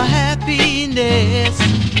there's a happiness,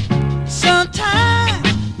 sometimes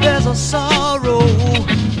there's a sorrow.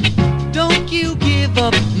 Don't you give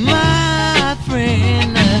up, my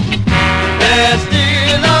friend. There's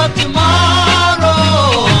still a tomorrow.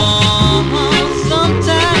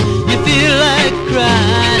 Sometimes you feel like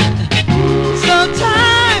crying,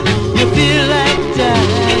 sometimes you feel like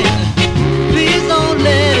dying. Please don't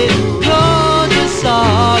let it cause you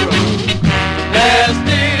sorrow. There's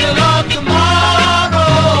still a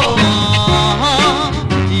tomorrow.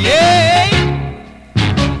 Yeah.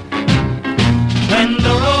 When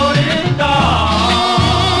the road is dark,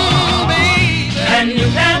 Baby, and you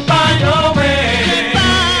can't find your way,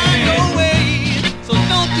 find your way. So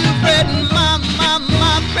don't you fret, my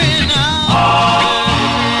friend.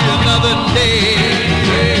 Another day.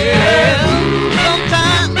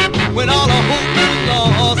 Sometimes when all the hope is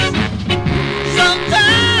lost,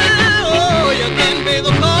 sometimes, oh, you can pay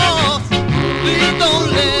the cost. Please don't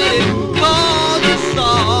let it cause you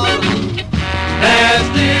sorrow. there's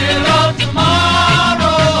still a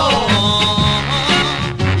tomorrow.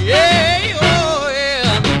 Yeah, oh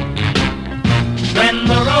yeah. When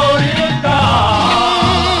the road is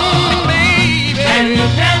dark, Baby, and you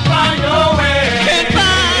can't find your way, can't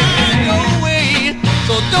find your way.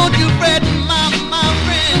 So don't you fret, my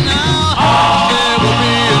friend. Now there will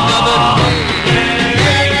be another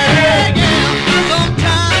day. Yeah.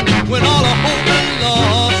 Sometimes when all the hope is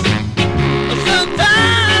lost,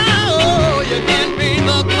 sometimes, oh, you can't pay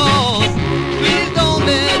the cost. Please don't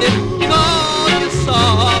let it cause you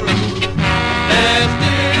sorrow. There's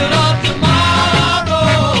still a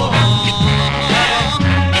tomorrow.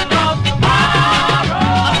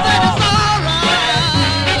 I said it's alright.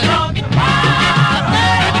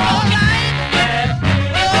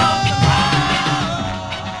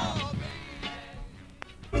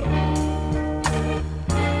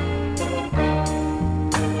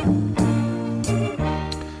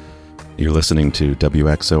 You're listening to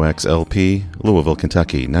WXOXLP, Louisville,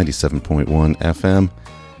 Kentucky, 97.1 FM.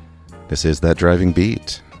 This is That Driving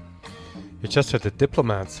Beat. You just heard the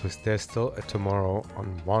Diplomats with There's Still a Tomorrow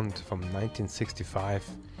on Want from 1965.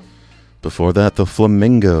 Before that, the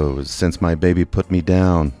Flamingos, Since My Baby Put Me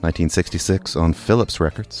Down, 1966 on Philips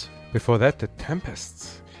Records. Before that, the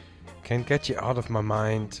Tempests, Can't Get You Out of My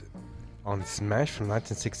Mind on Smash from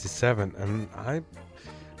 1967. And I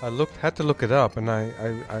had to look it up, and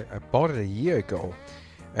I bought it a year ago,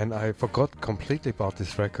 and I forgot completely about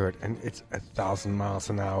this record. And it's 1,000 miles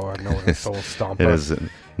an hour, Northern Soul Stomper. It is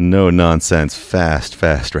no nonsense, fast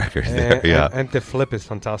record there. Yeah, and the flip is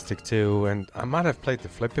fantastic too. And I might have played the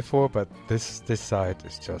flip before, but this side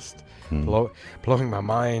is just blowing my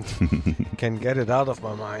mind. Can get it out of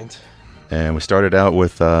my mind. And we started out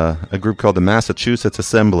with a group called the Massachusetts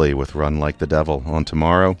Assembly with Run Like the Devil on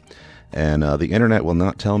Tomorrow. And the internet will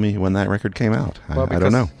not tell me when that record came out. I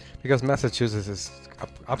don't know. Because Massachusetts is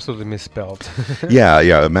absolutely misspelled.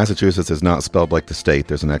 Yeah. Massachusetts is not spelled like the state.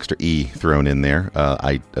 There's an extra E thrown in there.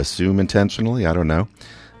 I assume intentionally. I don't know.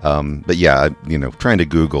 But yeah, trying to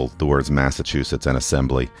Google the words Massachusetts and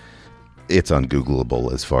Assembly, it's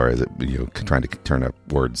ungoogleable as far as trying to turn up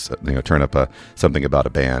words, turn up something about a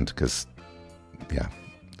band because, yeah.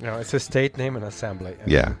 No, it's a state name and assembly.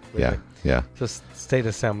 Yeah. Just state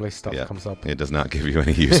assembly stuff comes up. It does not give you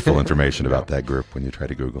any useful information about that group when you try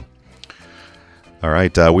to Google. All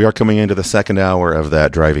right, we are coming into the second hour of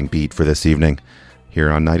that driving beat for this evening here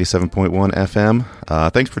on 97.1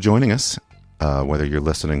 FM. Thanks for joining us, whether you're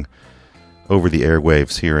listening over the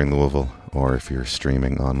airwaves here in Louisville or if you're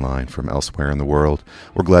streaming online from elsewhere in the world.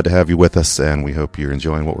 We're glad to have you with us, and we hope you're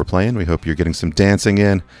enjoying what we're playing. We hope you're getting some dancing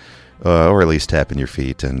in. Or at least tapping your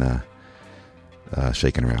feet and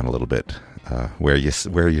shaking around a little bit where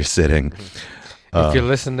you're sitting. If you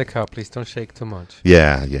listen to the car, please don't shake too much.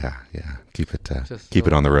 Yeah. Keep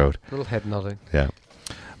it on the road. A little head nodding. Yeah.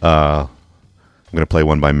 I'm going to play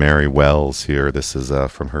one by Mary Wells here. This is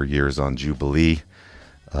from her years on Jubilee.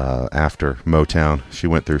 After Motown, she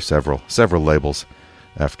went through several labels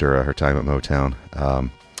after her time at Motown.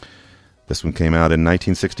 This one came out in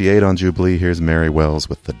 1968 on Jubilee. Here's Mary Wells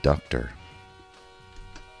with The Doctor.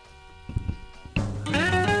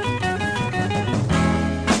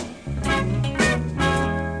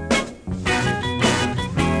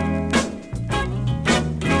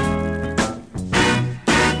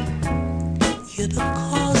 You're the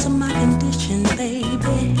cause of my condition,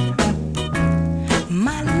 baby.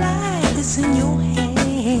 My life is in your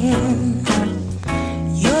hand.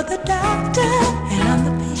 You're the doctor and I'm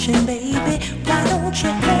the patient, baby. Why don't you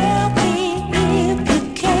help me if you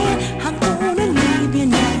can? I'm gonna leave you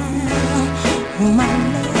now. My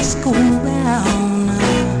last go round.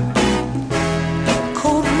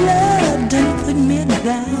 Cold blood done put me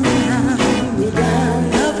down.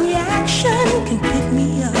 Love reaction can pick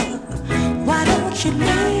me up. Why don't you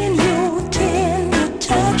lay in your tender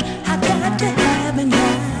touch? I got to have it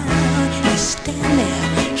now. You stand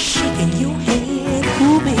there shaking your head,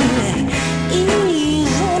 ooh baby.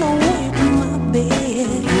 Ease on away from my bed.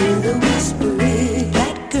 Hear the whispering.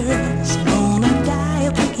 That girl's gonna die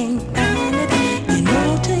if we can't find it. You know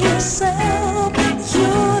to yourself,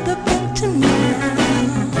 you're the victim now.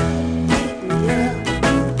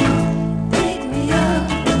 Pick me up,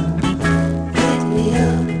 pick me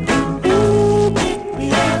up, ooh, pick me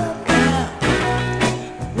up now.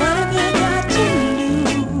 What have you got to lose?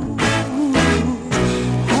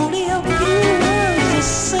 Only a few words to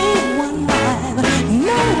say one life.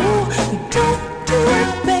 No, don't do it,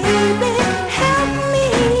 baby. Help me.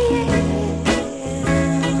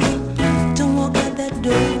 Don't walk out that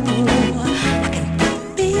door. I can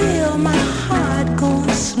feel my heart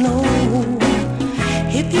going slow.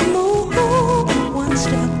 If you move one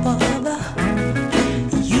step further,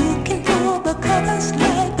 you can pull the covers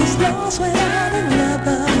like this lost without a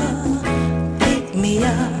lover. Pick me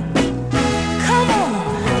up. Come on,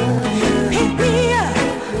 pick me up.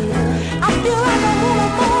 I feel like I wanna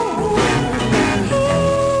move.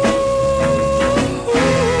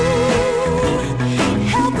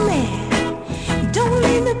 Help me. Don't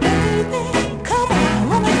leave me, baby. Come on, I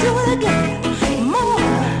wanna do it again. More.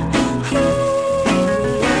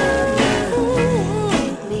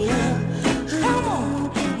 Come on,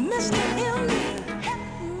 Mr. Elliot, help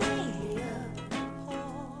me.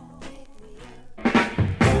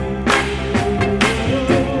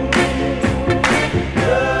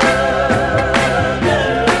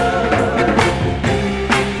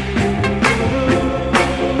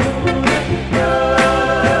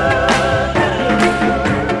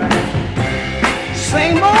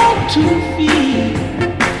 Same old 2 feet,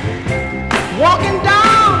 walking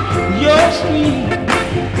down your street.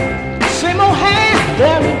 Same old hand,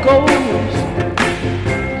 there it goes,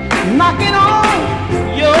 knocking on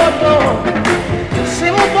your door.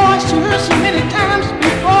 Same old voice you heard so many times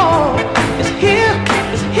before. It's here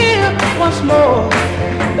once more.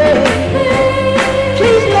 Baby,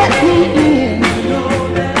 please let me in. You know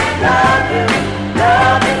that I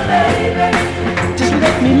love you, baby. Just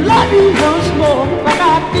let me love you once more, like I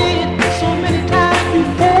did so many times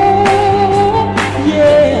before.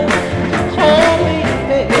 Yeah, hold me,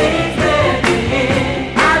 baby. Please let me in.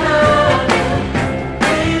 I love you.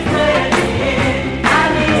 Please let me in. I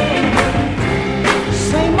need you.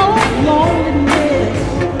 Same old loneliness,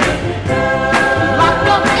 locked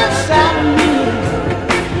up inside of me.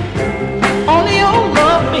 Only your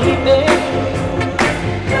love, baby,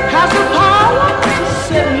 has the power.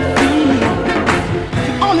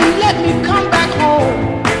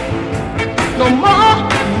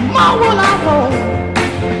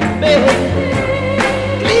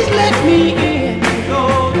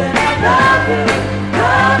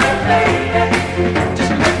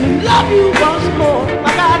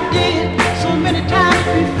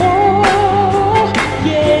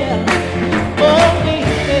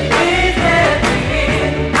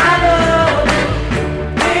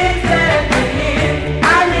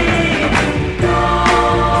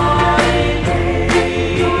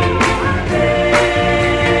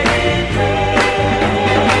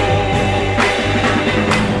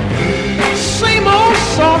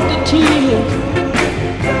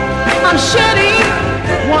 I'm shedding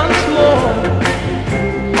once more.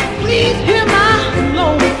 Please hear my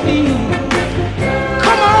lonely plea.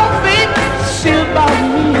 Come on, baby, see about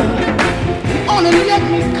me. Only let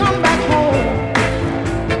me come back home.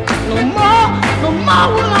 No more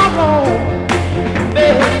will I roam,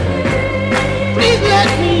 baby. Please let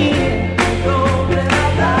me in.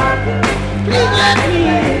 Please let me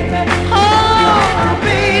in. Oh,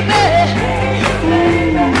 baby.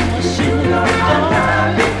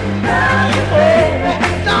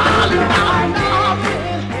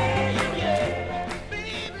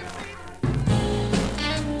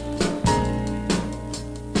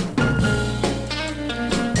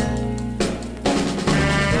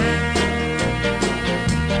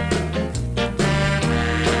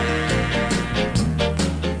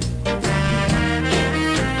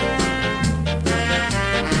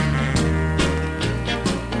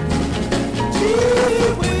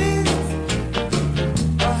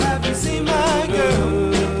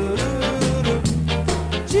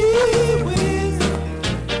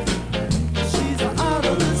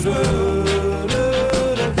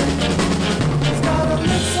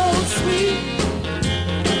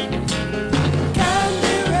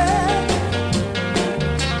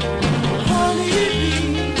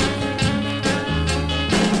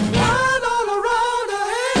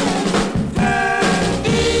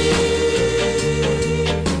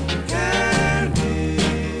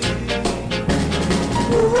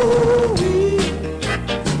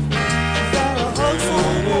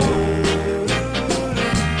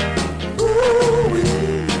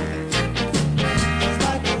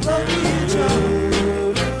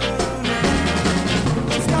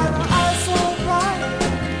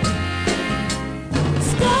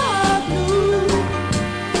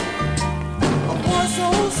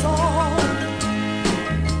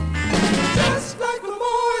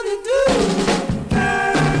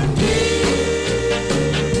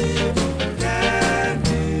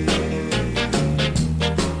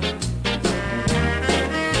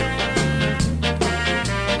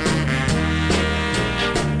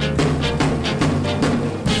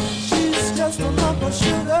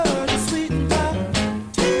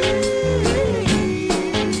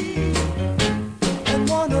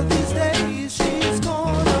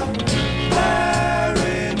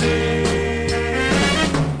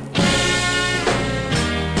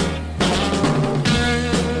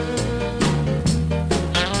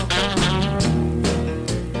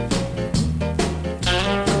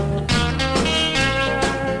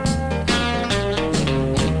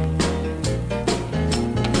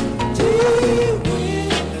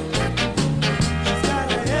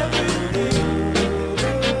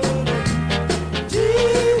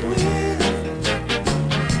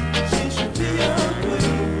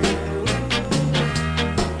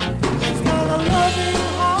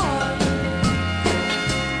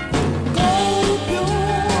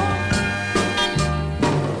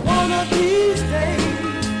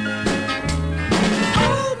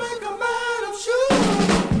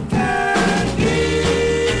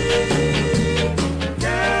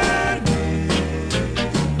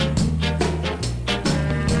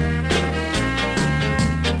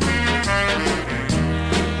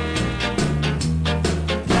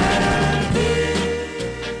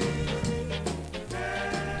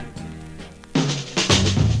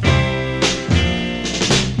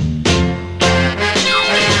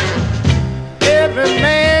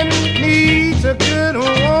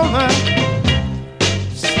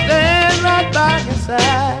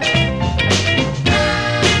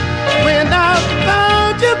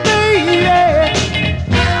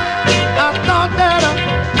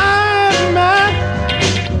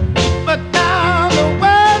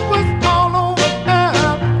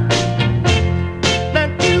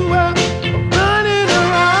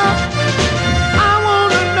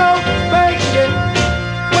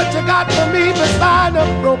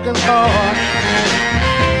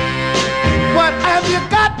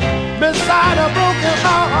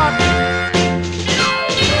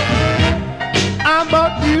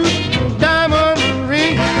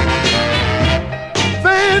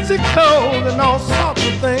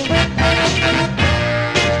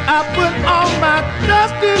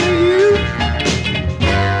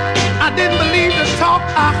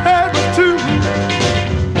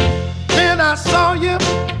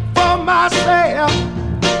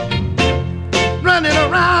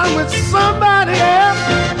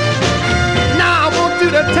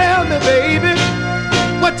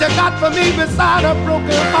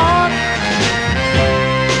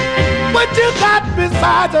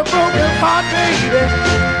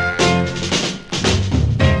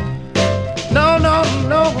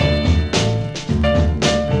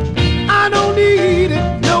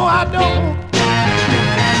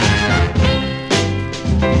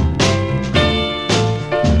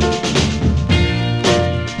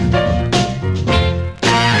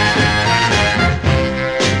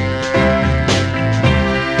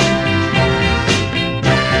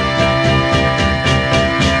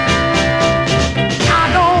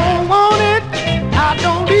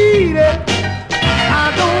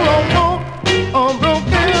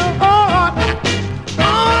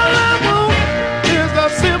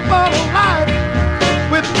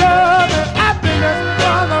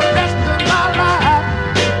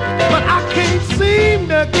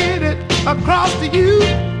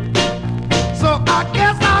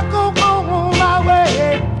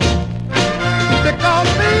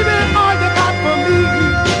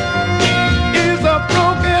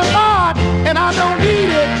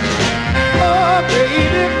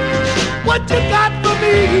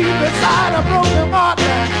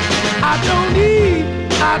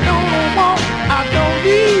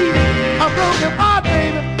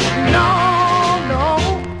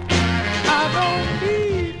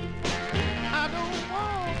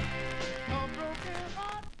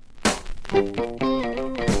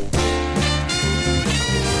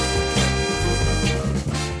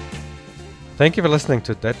 Thank you for listening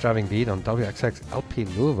to Dead Driving Beat on WXX LP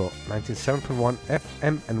Louisville, 97.1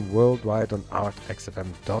 FM and worldwide on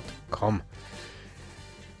artxfm.com.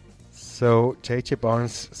 So J.J.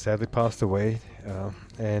 Barnes sadly passed away,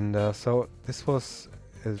 so this was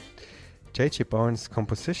J.J. Barnes'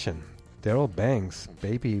 composition, Daryl Banks,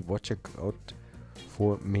 Baby Watch Out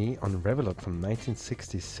For Me on Revelot from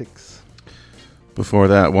 1966. Before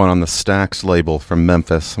that, one on the Stax label from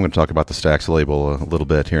Memphis. I'm going to talk about the Stax label a little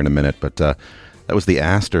bit here in a minute, but that was the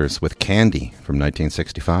Astors with Candy from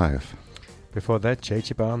 1965. Before that,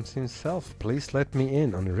 J.J. Barnes himself, Please Let Me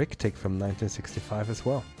In on Rick Tick from 1965 as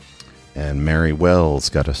well. And Mary Wells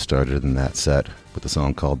got us started in that set with a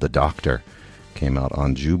song called The Doctor. Came out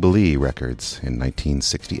on Jubilee Records in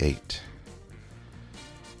 1968.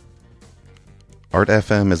 Art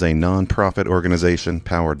FM is a non-profit organization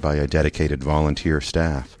powered by a dedicated volunteer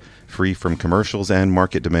staff. Free from commercials and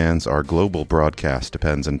market demands, our global broadcast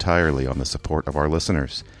depends entirely on the support of our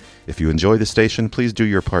listeners. If you enjoy the station, please do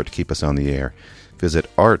your part to keep us on the air.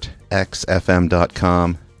 Visit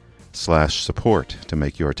artxfm.com/support to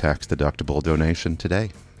make your tax-deductible donation today.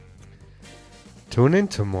 Tune in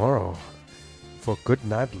tomorrow for Good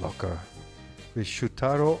Night Locker with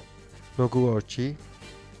Shutaro Noguchi,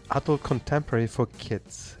 adult contemporary for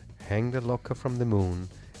kids. Hang the Locker from the Moon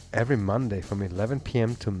every Monday from 11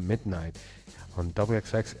 p.m. to midnight on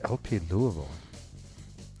WXX LP Louisville.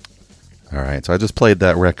 All right, so I just played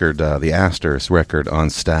that record, the Astors record on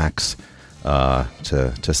Stax,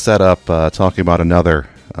 to set up talking about another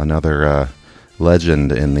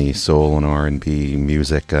legend in the soul and R&B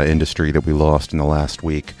music industry that we lost in the last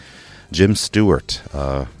week. Jim Stewart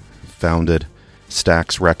founded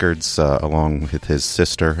Stax Records along with his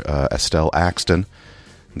sister Estelle Axton.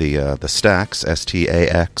 The Stax,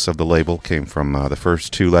 S-T-A-X, of the label came from the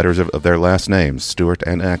first two letters of their last names, Stewart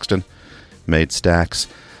and Axton, made Stax.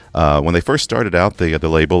 When they first started out the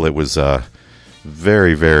label, it was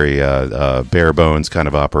very, very bare bones kind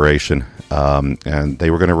of operation, and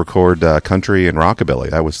they were going to record country and rockabilly.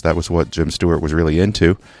 That was what Jim Stewart was really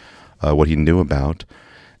into, what he knew about.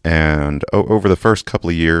 And over the first couple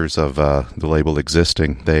of years of the label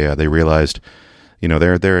existing, they realized, you know,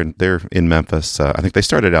 they're in Memphis. I think they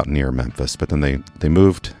started out near Memphis, but then they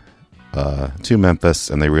moved to Memphis,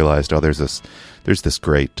 and they realized, there's this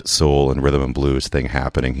great soul and rhythm and blues thing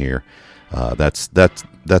happening here. That's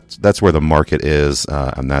where the market is,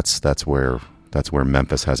 and that's where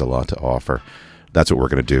Memphis has a lot to offer. That's what we're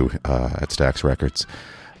going to do at Stax Records.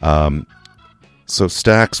 So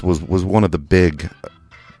Stax was one of the big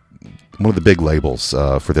labels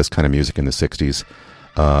for this kind of music in the 60s,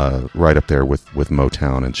 right up there with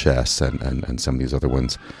Motown and Chess and some of these other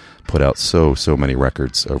ones. Put out so many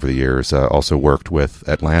records over the years. Also worked with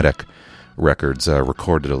Atlantic Records,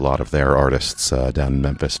 recorded a lot of their artists down in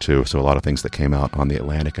Memphis too. So a lot of things that came out on the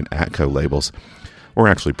Atlantic and Atco labels were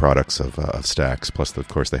actually products of Stax. Plus, of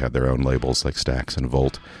course, they had their own labels like Stax and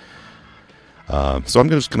Volt. So I'm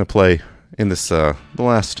just going to play in this the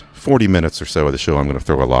last 40 minutes or so of the show. I'm going to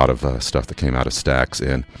throw a lot of stuff that came out of Stax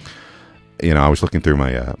in. You know, I was looking through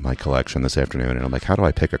my my collection this afternoon, and I'm like, how do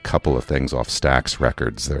I pick a couple of things off Stax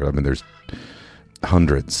Records? There's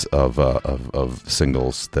hundreds of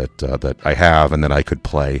singles that I have and that I could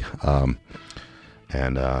play,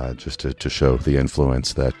 and just to show the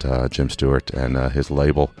influence that Jim Stewart and his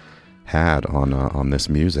label had on this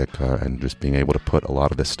music, and just being able to put a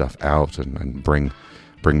lot of this stuff out and bring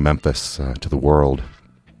Memphis to the world.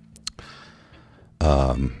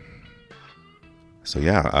 So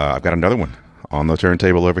yeah, I've got another one on the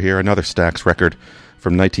turntable over here, another Stax record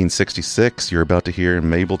from 1966. You're about to hear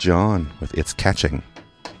Mabel John with It's Catching.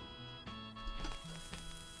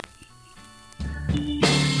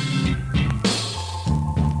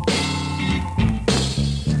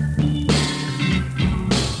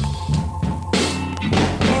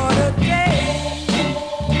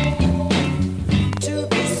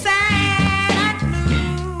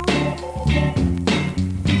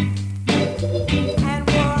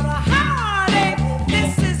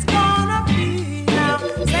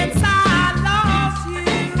 Since I lost you,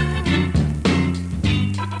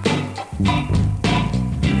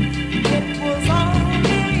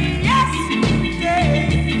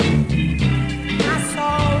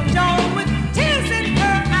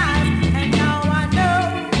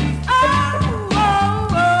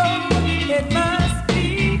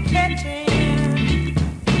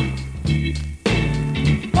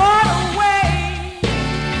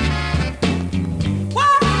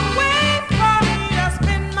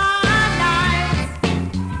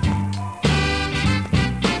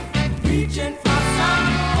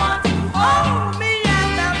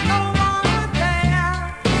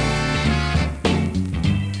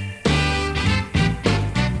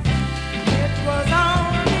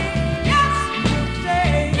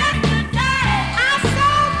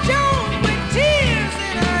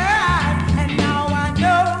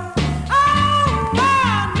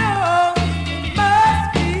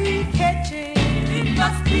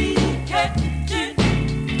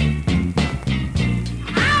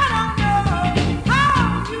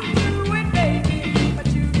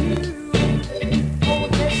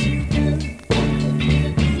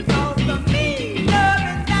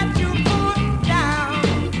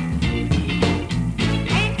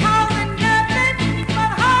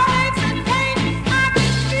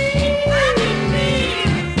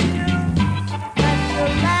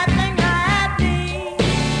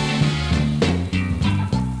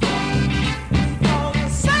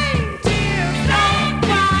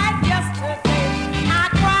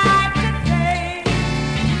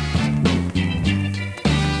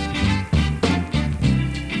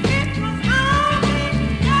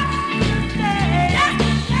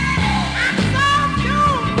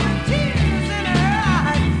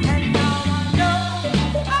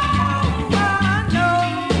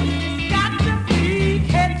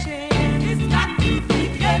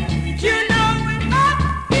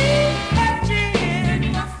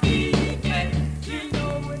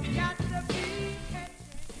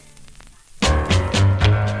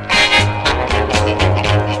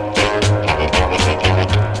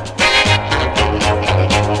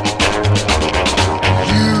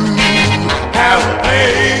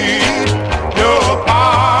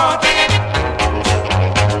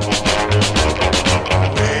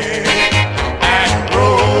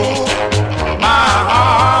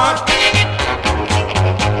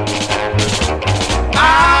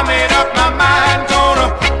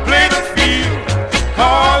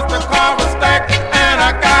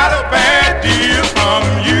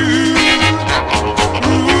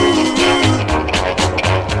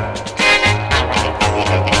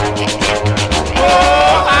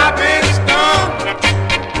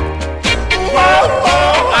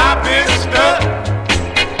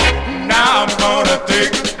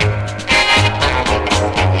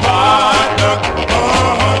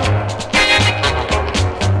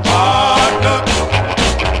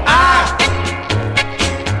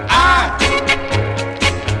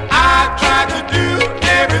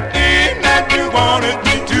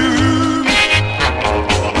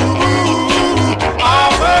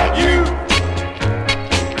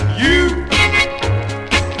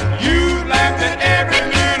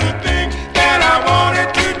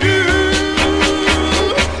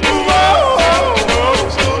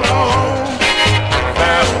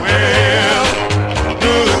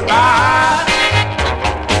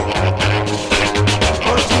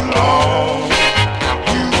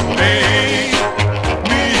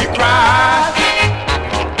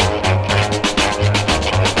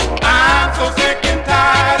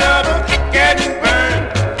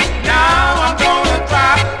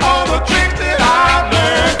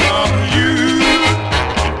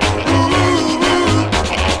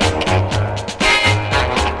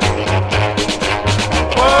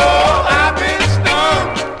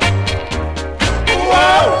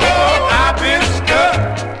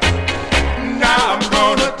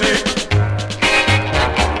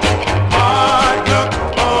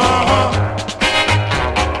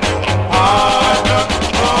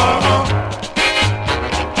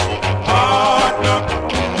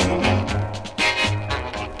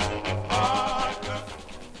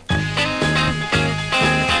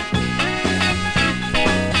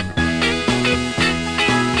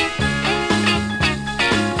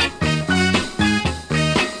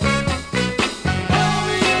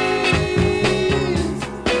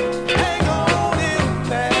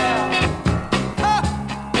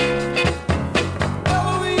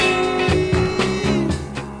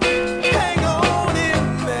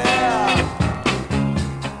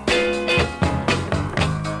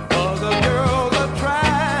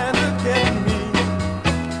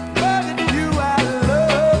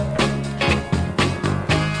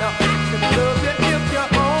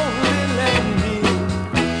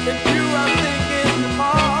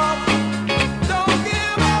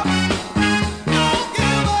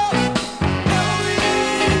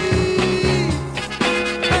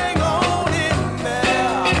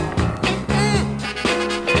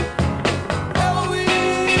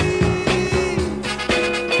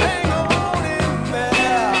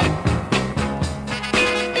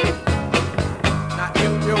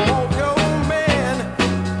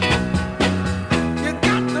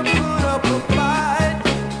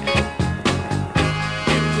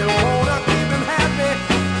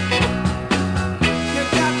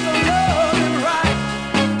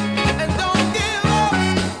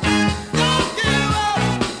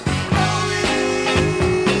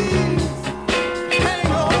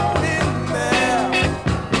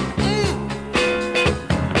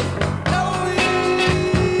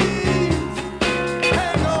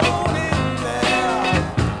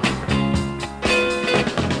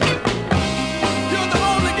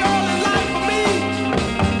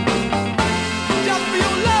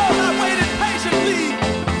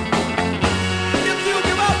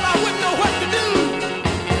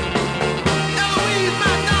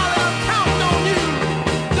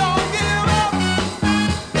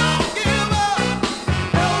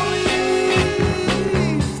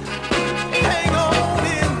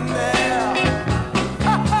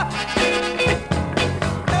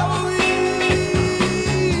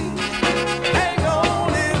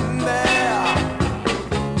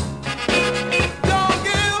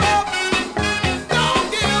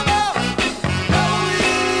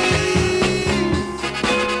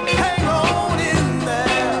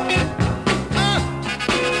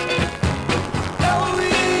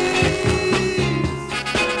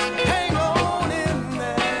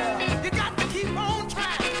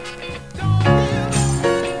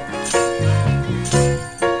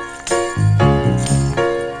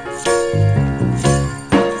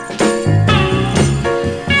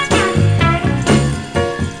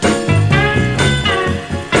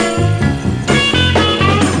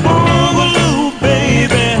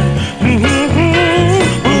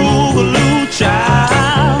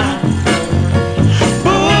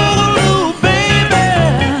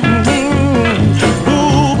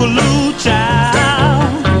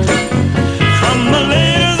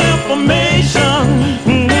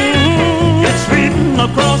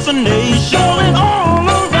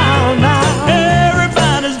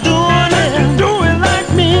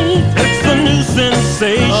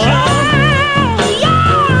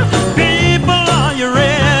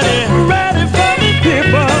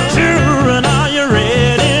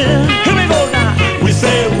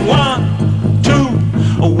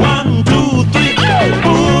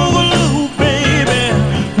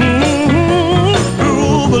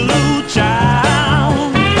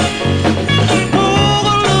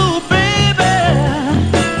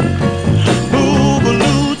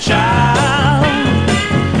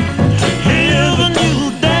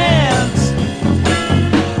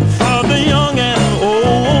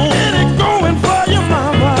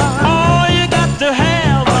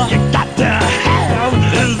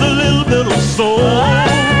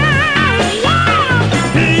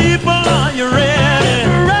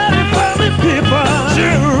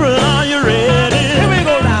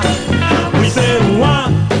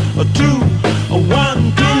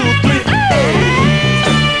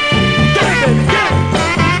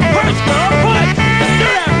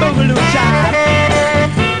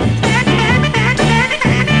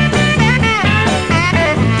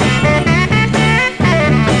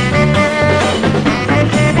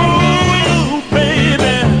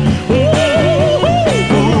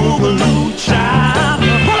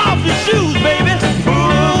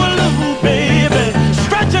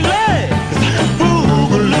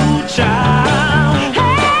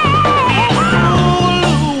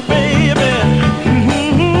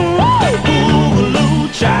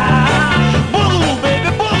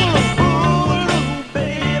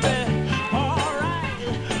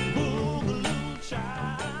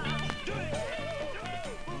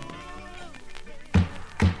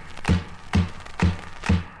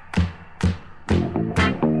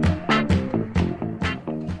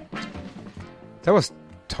 That was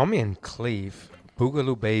Tommy and Cleve,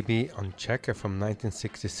 Boogaloo Baby on Checker from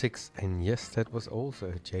 1966. And yes, that was also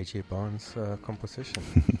a J.J. Barnes composition.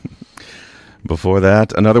 Before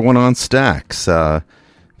that, another one on Stax,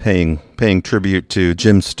 paying tribute to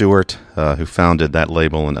Jim Stewart, who founded that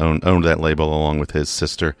label and owned that label along with his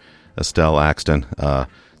sister, Estelle Axton.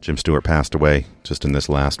 Jim Stewart passed away just in this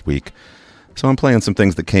last week. So I'm playing some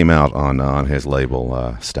things that came out on his label,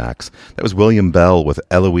 Stax. That was William Bell with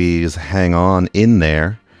Eloise Hang On In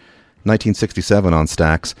There, 1967 on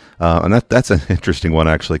Stax. And that's an interesting one,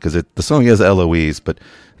 actually, because the song is Eloise, but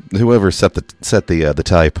whoever set the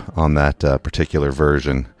type on that particular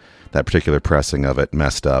version, that particular pressing of it,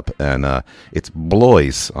 messed up. And it's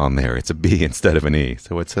Blois on there. It's a B instead of an E.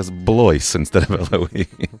 So it says Blois instead of Eloise.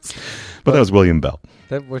 But that was William Bell.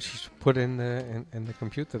 That what you should put in the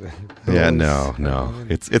computer then. Yeah, no.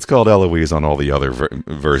 It's called Eloise on all the other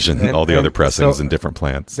versions, all the other pressings so in different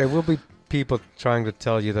plants. There will be people trying to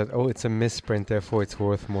tell you that, it's a misprint, therefore it's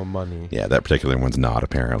worth more money. Yeah, that particular one's not,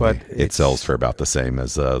 apparently. But it sells for about the same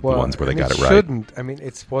as the ones where they got it right. Shouldn't. I mean,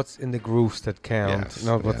 it's what's in the grooves that count, Yes,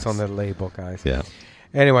 not what's yes. on the label, guys. Yeah.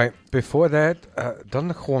 Anyway, before that, Don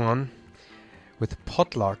Juan with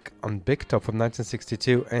Potluck on Big Top from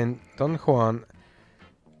 1962. And Don Juan,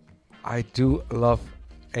 I do love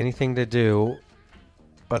anything they do,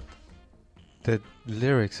 but the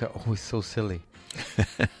lyrics are always so silly.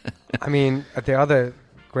 I mean, the other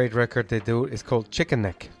great record they do is called Chicken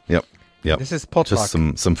Neck. Yep. This is Potluck.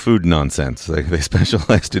 Just some food nonsense. They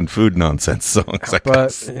specialized in food nonsense songs, I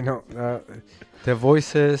guess. But, their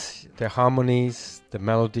voices, their harmonies, the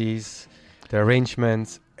melodies, the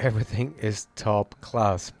arrangements, everything is top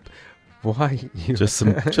class. Why? Just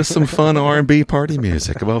some fun R&B party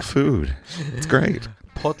music about food. It's great.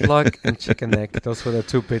 Potluck and Chicken Neck. Those were the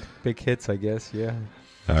two big hits, I guess. Yeah.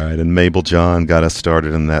 All right, and Mabel John got us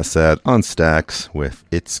started in that set on Stax with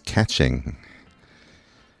It's Catching.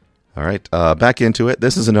 All right, back into it.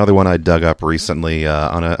 This is another one I dug up recently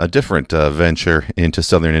on a different venture into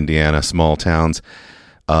southern Indiana, small towns.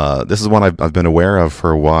 This is one I've been aware of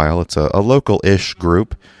for a while. It's a local-ish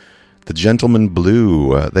group. The Gentlemen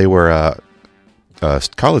Blue, they were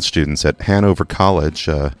college students at Hanover College,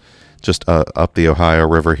 just up the Ohio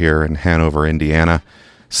River here in Hanover, Indiana.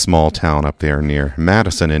 Small town up there near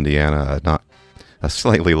Madison, Indiana, not a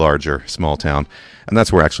slightly larger small town. And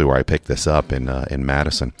that's where I picked this up in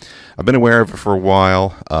Madison. I've been aware of it for a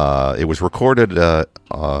while. It was recorded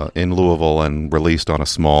in Louisville and released on a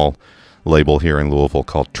small label here in Louisville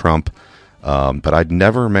called Trump. But I'd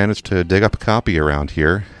never managed to dig up a copy around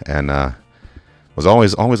here, and was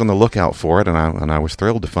always on the lookout for it. And I was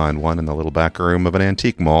thrilled to find one in the little back room of an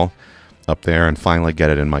antique mall up there, and finally get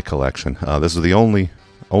it in my collection. This is the only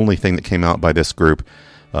thing that came out by this group.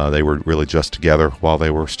 They were really just together while they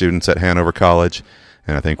were students at Hanover College,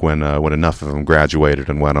 and I think when enough of them graduated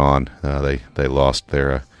and went on, they lost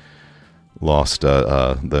enough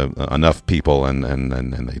people, and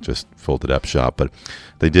they just folded up shop. But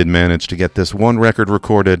they did manage to get this one record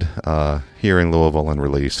recorded here in Louisville and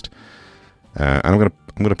released. And I'm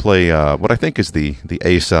gonna play what I think is the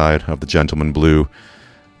A side of the Gentlemen Blue.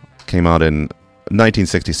 Came out in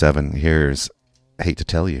 1967. Here's Hate to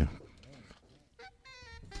Tell You.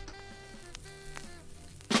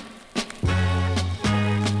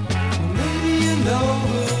 Maybe you know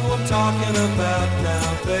who I'm talking about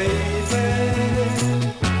now, baby.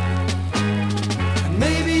 And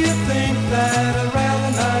maybe you think that I'd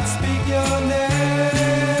rather not speak your name.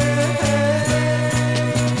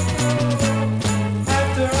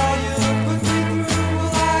 After all you put me through,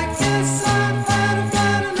 well, I guess I've had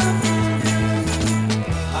about enough of you.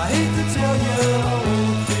 I hate to tell you I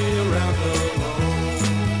won't be around no more.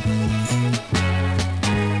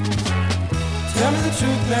 Tell me the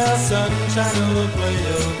truth now, son, trying to play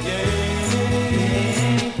your game.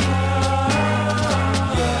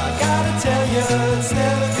 Yeah, I gotta tell you, it's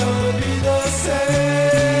never gonna be the same.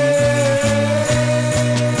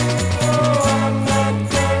 Oh, I'm not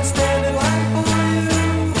gonna stand in line for you.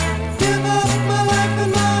 Give up my life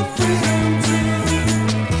and my freedom too.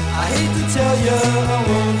 I hate to tell you, I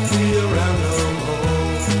won't be around no more.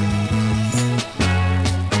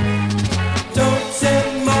 Don't send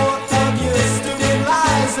more of your stupid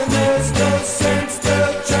lies, and there's no sense to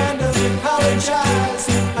trying to apologize.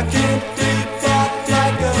 I can't be bought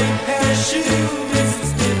like a pair of shoes.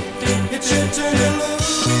 It's your turn to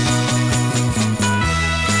lose.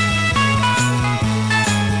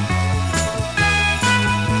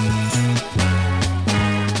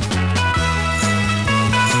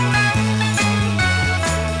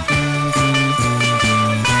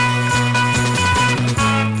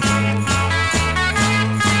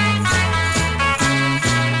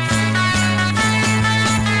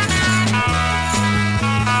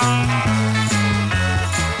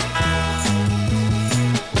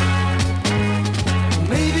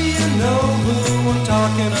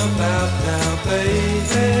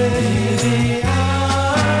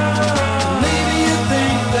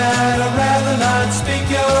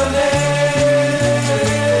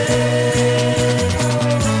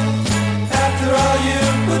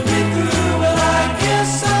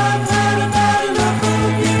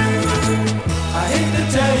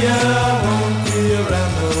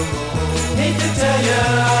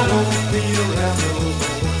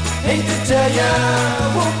 Hate to tell ya,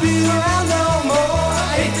 won't be around no more.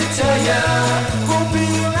 Hate to tell ya, won't be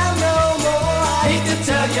around no more. Hate to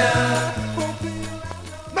tell ya, won't be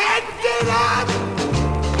around. Mashed potatoes.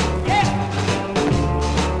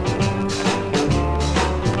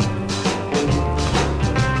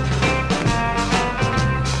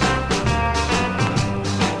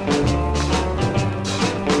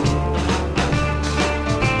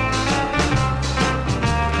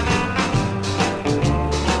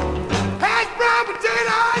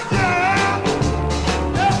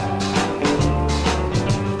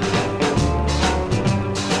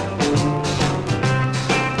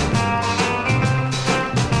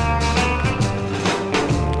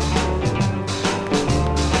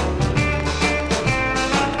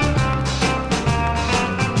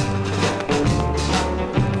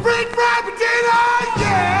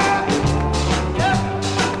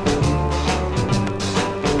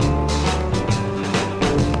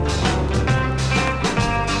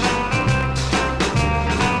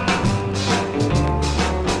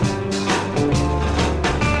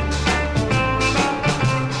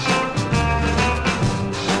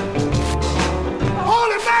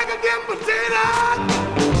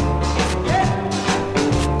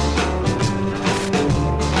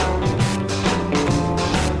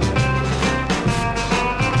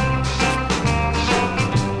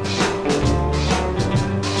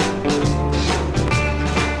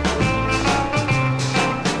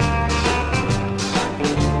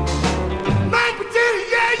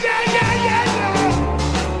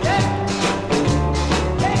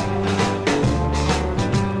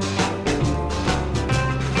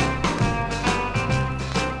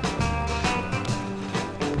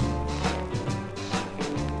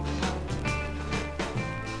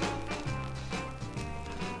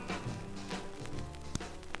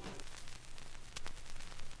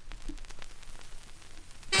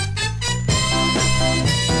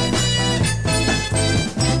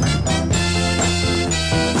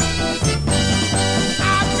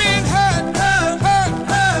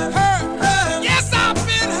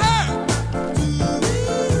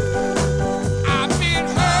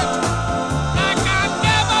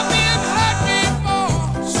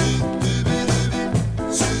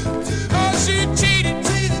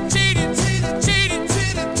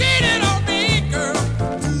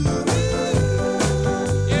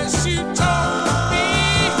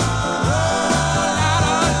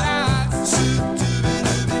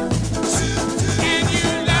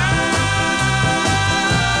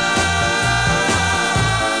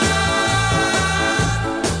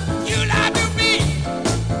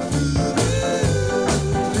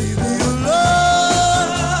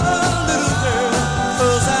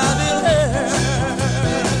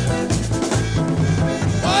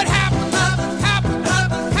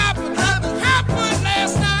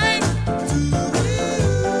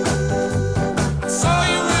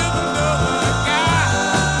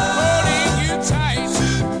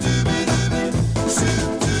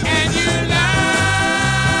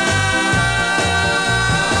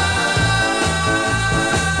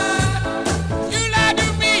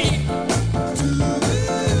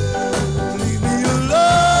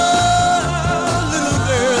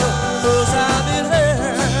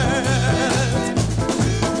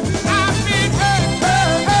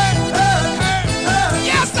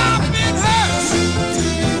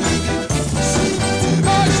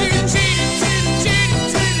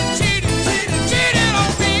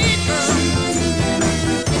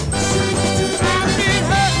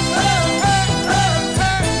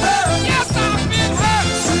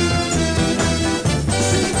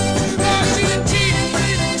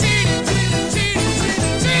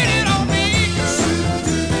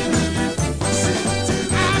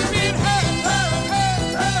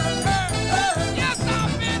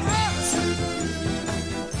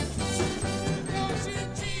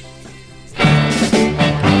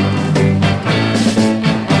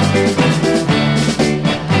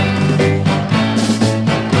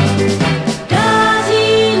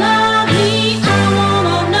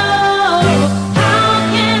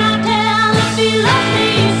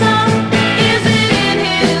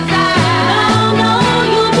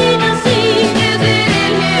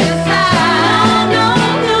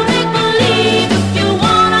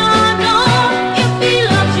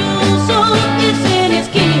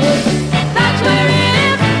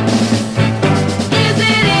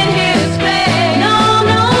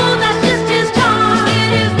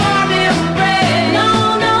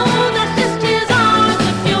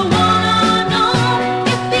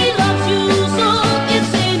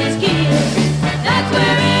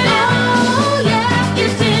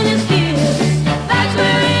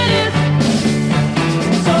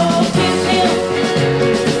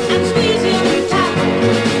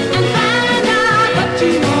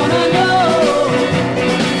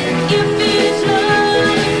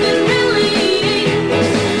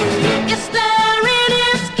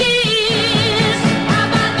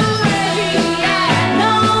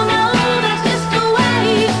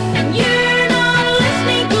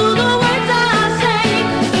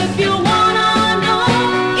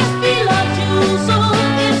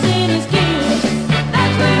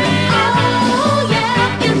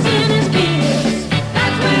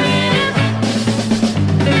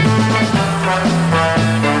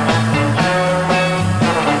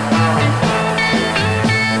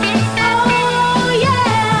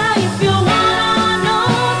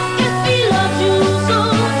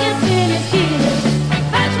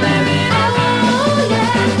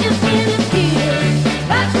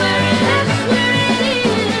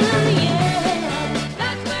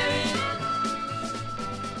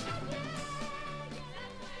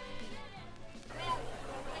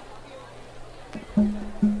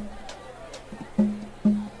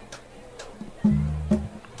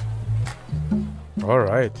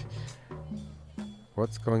 right.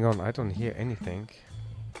 What's going on? I don't hear anything.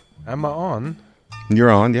 Am I on?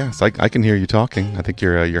 You're on, yes. I can hear you talking. I think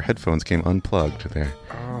your headphones came unplugged there.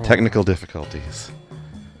 Oh. Technical difficulties.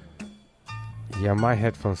 Yeah, my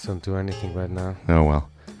headphones don't do anything right now. Oh, well.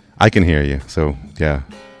 I can hear you, so, yeah.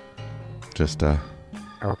 Just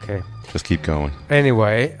Okay. just keep going.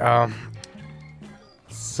 Anyway,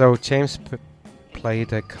 so James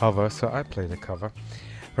played a cover, so I played a cover.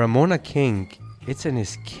 Ramona King, It's in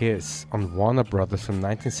His Kiss on Warner Brothers from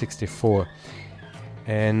 1964.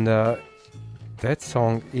 And that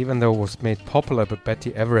song, even though it was made popular by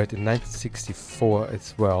Betty Everett in 1964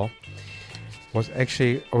 as well, was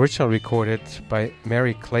actually originally recorded by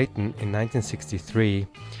Mary Clayton in 1963.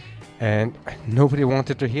 And nobody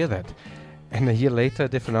wanted to hear that. And a year later, a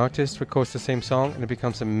different artist records the same song, and it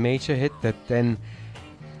becomes a major hit that then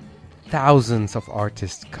thousands of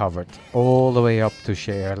artists covered, all the way up to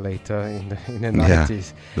Cher later in the Yeah.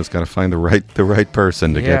 90s. Just got to find the right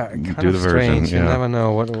person to Kind do of the version. strange. You never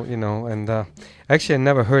know what, and actually I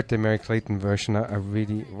never heard the Mary Clayton version. I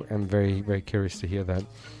really am very, very curious to hear that.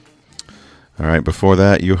 All right, before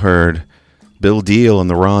that, you heard Bill Deal and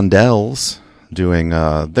the Rondells doing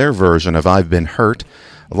their version of I've Been Hurt.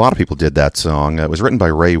 A lot of people did that song. It was written by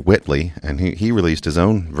Ray Whitley, and he released his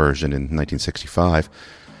own version in 1965.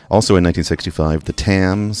 Also in 1965, the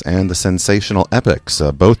Tams and the Sensational Epics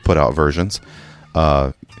both put out versions.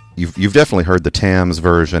 You've definitely heard the Tams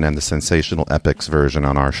version and the Sensational Epics version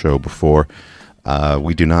on our show before.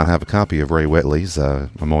 We do not have a copy of Ray Whitley's.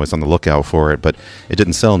 I'm always on the lookout for it, but it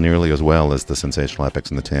didn't sell nearly as well as the Sensational Epics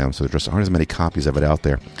and the Tams, so there just aren't as many copies of it out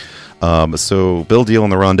there. So Bill Deal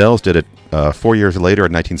and the Rondells did it 4 years later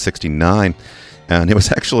in 1969, and it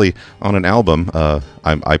was actually on an album.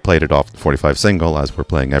 I played it off the 45 single, as we're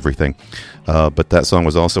playing everything, but that song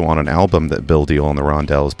was also on an album that Bill Deal and the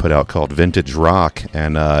Rondells put out called Vintage Rock,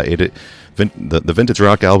 and the Vintage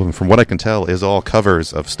Rock album, from what I can tell, is all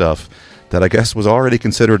covers of stuff that I guess was already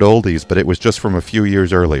considered oldies, but it was just from a few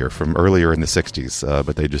years earlier, from earlier in the 60s,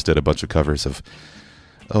 but they just did a bunch of covers of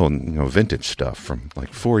vintage stuff from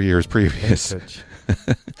like 4 years previous.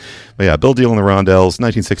 But yeah, Bill Deal and the Rondells,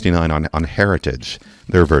 1969 on Heritage,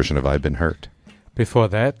 their version of I've Been Hurt. Before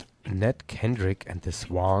that, Ned Kendrick and the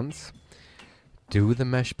Swans do the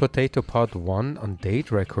Mashed Potato Part 1 on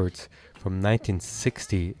Date Records from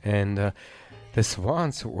 1960. And the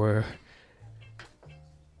Swans were,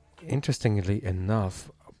 interestingly enough,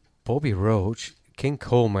 Bobby Roach, King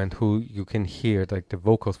Coleman, who you can hear, like the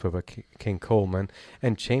vocals were by King Coleman,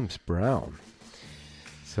 and James Brown.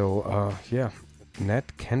 So,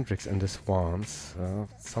 Ned Kendrick and the Swans,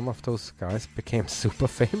 some of those guys became super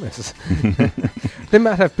famous. They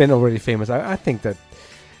might have been already famous. I think that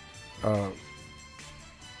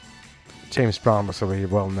James Brown was already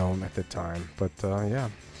well known at the time. But, yeah.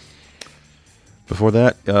 Before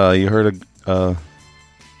that, you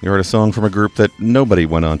heard a song from a group that nobody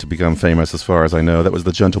went on to become famous, as far as I know. That was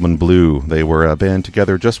the Gentlemen Blue. They were a band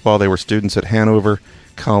together just while they were students at Hanover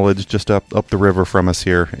College, just up the river from us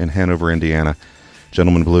here in Hanover, Indiana.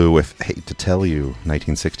 Gentlemen Blue with Hate to Tell You,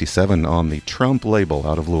 1967, on the Trump label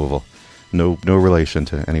out of Louisville. No relation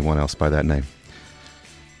to anyone else by that name.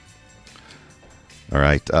 All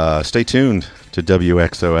right, stay tuned to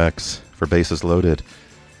WXOX for Bases Loaded.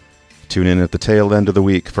 Tune in at the tail end of the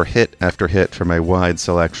week for hit after hit from a wide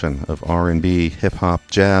selection of R&B, hip-hop,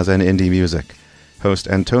 jazz, and indie music. Host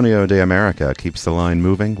Antonio de America keeps the line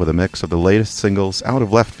moving with a mix of the latest singles, out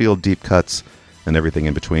of left field deep cuts, and everything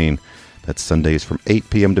in between. That's Sundays from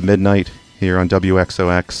 8 p.m. to midnight here on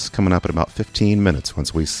WXOX, coming up in about 15 minutes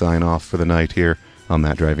once we sign off for the night here on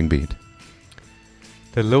That Driving Beat.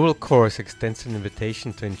 The Lowell Chorus extends an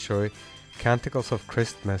invitation to enjoy Canticles of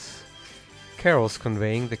Christmas, carols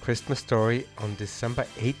conveying the Christmas story on December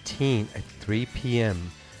 18 at 3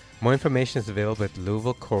 p.m. More information is available at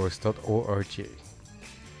louisvillechorus.org.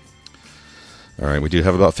 All right, we do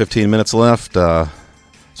have about 15 minutes left, so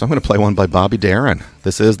I'm going to play one by Bobby Darin.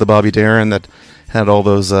 This is the Bobby Darin that had all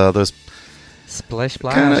those Splish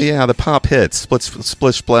Splash? kinda, the pop hits.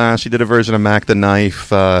 Splish Splash. He did a version of Mac the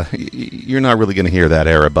Knife. You're not really going to hear that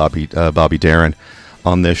era Bobby Darin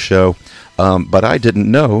on this show. But I didn't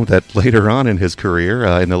know that later on in his career,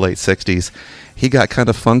 in the late 60s, he got kind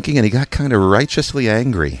of funky and he got kind of righteously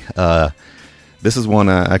angry. This is one,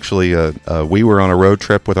 we were on a road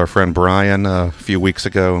trip with our friend Brian a few weeks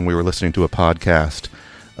ago, and we were listening to a podcast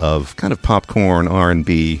of kind of popcorn,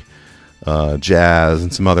 R&B, jazz,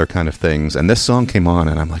 and some other kind of things. And this song came on,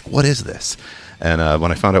 and I'm like, what is this? And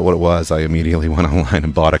when I found out what it was, I immediately went online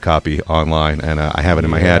and bought a copy online, and I have it in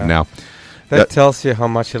my head now. That tells you how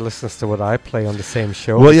much he listens to what I play on the same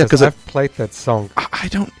show. Well, yeah, because 'cause I've played that song. I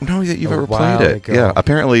don't know that you've A ever while played it. ago. Yeah,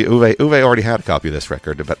 apparently Uwe already had a copy of this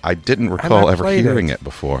record, but I didn't recall ever played hearing it. it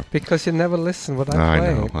before. Because you never listen what I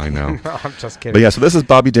play. I know. No, I'm just kidding. But yeah, so this is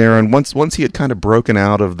Bobby Darin. Once he had kind of broken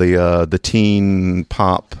out of the teen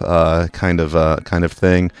pop kind of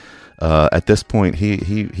thing. At this point,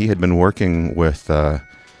 he had been working with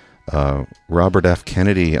Robert F.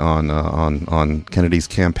 Kennedy on Kennedy's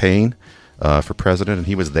campaign for president, and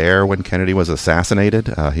he was there when Kennedy was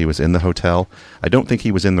assassinated. He was in the hotel. I don't think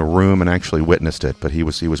he was in the room and actually witnessed it, but he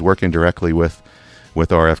was working directly with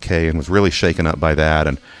RFK and was really shaken up by that,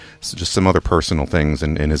 and just some other personal things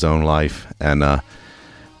in his own life, and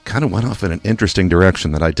kind of went off in an interesting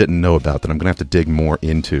direction that I didn't know about, that I'm going to have to dig more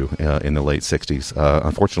into in the late 60s.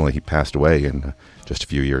 Unfortunately, he passed away in just a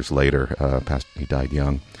few years later. He died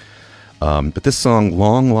young. But this song,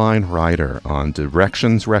 Long Line Rider, on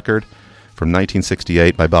Directions record from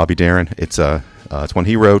 1968 by Bobby Darin. It's one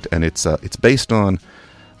he wrote, and it's based on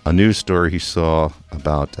a news story he saw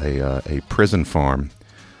about a prison farm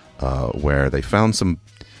where they found some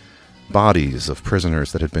bodies of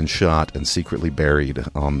prisoners that had been shot and secretly buried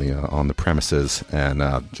on the premises, and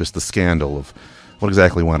just the scandal of what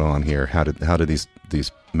exactly went on here. How did these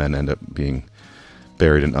men end up being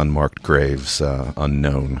buried in unmarked graves,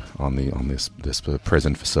 unknown on this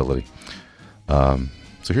prison facility?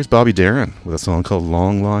 So here's Bobby Darin with a song called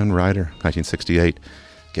Long Line Rider, 1968,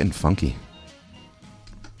 getting funky.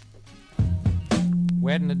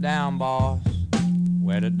 Wetting it down, boss.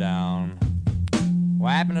 Wet it down.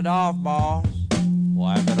 Wiping it off, boss.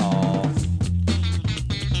 Wipe it off.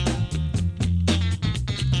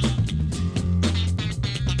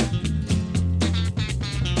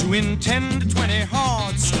 Doing 10 to 20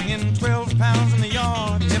 hard, swinging 12 pounds in the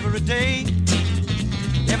yard every day,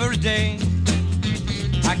 every day.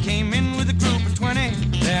 I came in with a group of 20,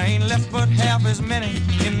 there ain't left but half as many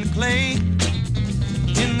in the clay,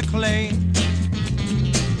 in the clay.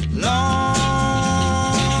 Long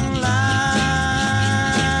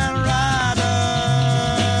line rider,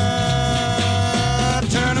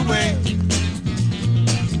 turn away.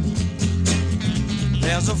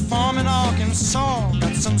 There's a farm in Arkansas,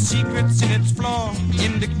 got some secrets in its floor,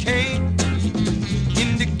 in decay,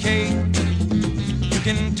 in decay. You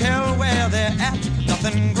can tell where they're at,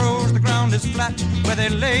 nothing grows, the ground is flat, where they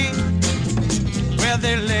lay, where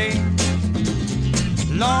they lay.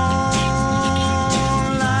 Long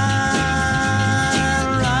line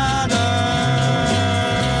rider,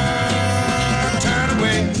 turn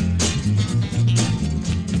away.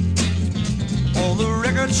 All the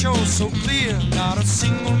record shows so clear, not a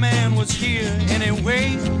single man was here.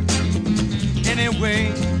 Anyway,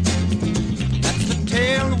 anyway, that's the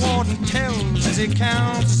tale the warden tells as he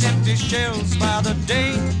counts his empty shells by the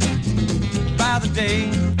day, by the day.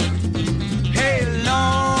 Hey,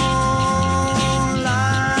 long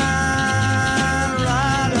line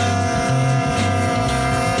rider,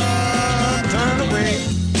 turn away.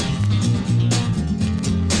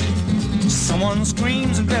 Someone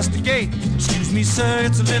screams, investigate. Excuse me, sir,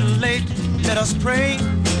 it's a little late. Let us pray,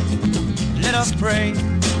 let us pray.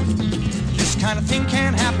 This kind of thing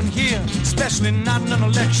can't happen here, especially not in an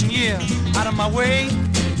election year. Out of my way,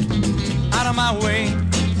 out of my way.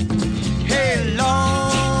 Hey,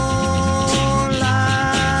 long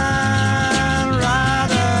line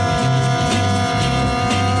rider,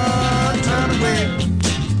 turn away.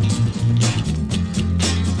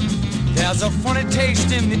 There's a funny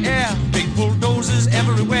taste in the air, big bulldozers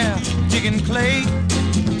everywhere, digging clay,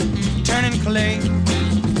 turning clay,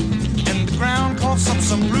 and the ground coughs up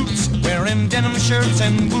some roots, wearing denim shirts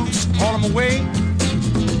and boots. Haul 'em away,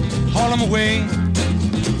 haul 'em away.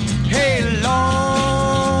 Hey,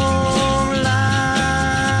 long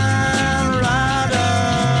line rider,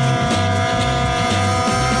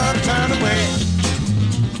 turn away.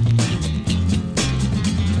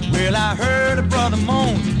 Well, I heard a brother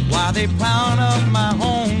moan, why they plowing up my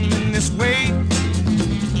home in this way,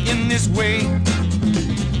 in this way.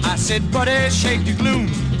 I said, buddy, shake your gloom.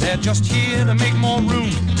 They're just here to make more room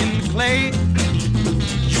in the clay,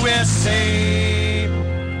 USA.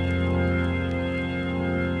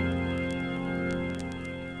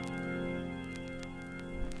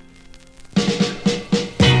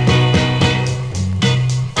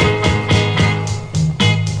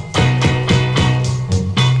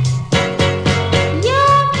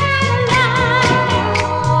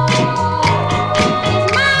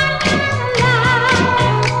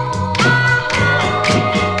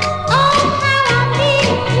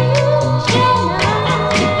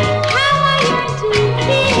 How I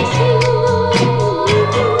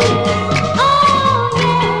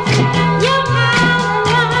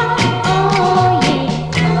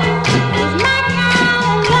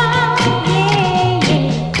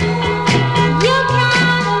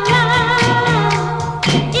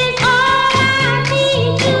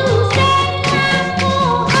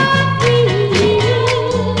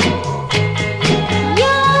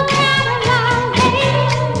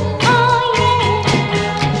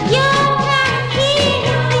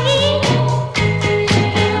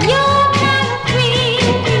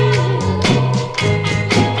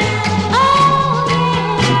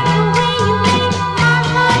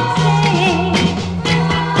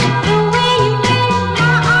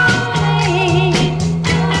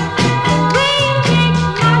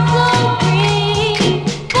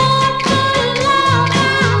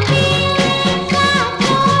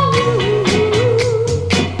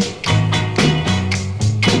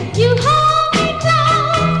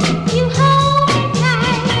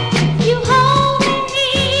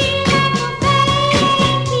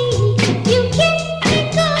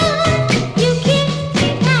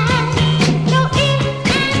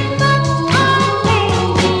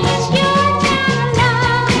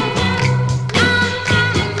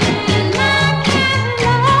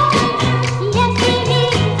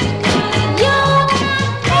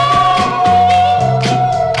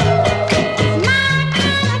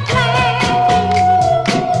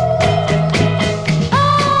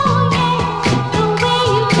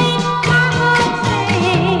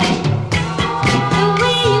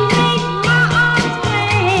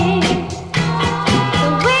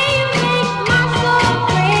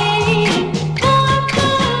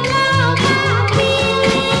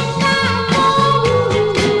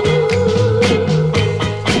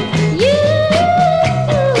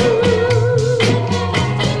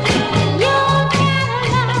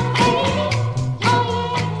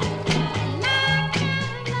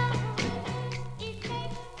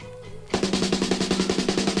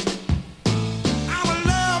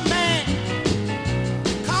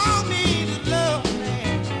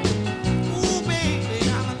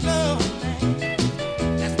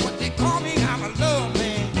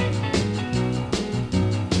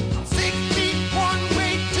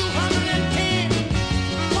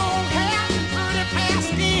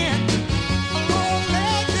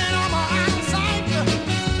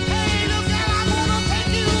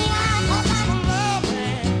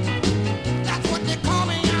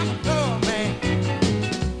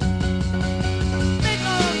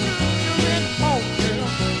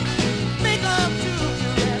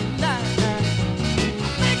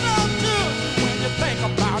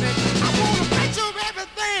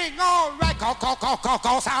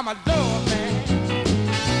cause I'm a love man.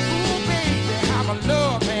 Ooh, baby, I'm a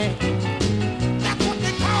love man. That's what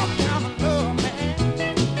they call me, I'm a love man.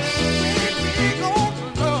 Big old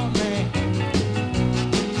love man.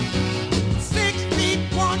 6 feet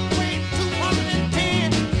 1 weight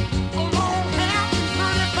 210. A long hair,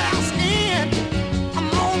 pretty fair skin. I'm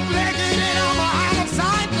long-legged and I'm out of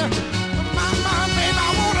sight. My baby, I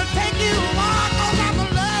wanna take you on, cause I'm a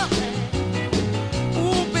love man.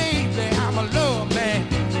 Ooh, baby, I'm a love man.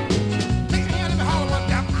 Take your hand in the hollow one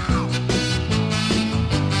down. Ow.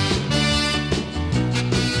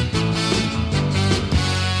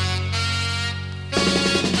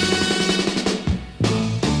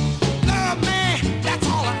 Love man, that's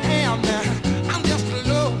all I am now. I'm just a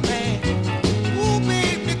love man. Ooh,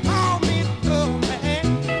 baby, call me love man.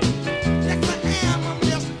 Yes, I am, I'm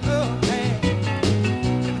just a love man.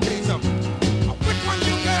 Let me tell you something. Which one of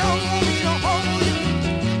you girls want me to hold you?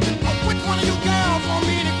 Which one of you girls want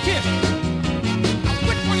me to kiss you?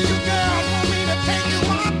 Which one of you girls want me to take you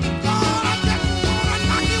out? Lord, I just wanna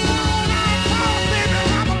knock you all out. Oh, baby,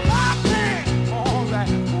 I'm a love man. All right.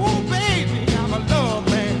 Ooh, baby, I'm a love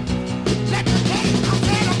man. Let me tell you, I'm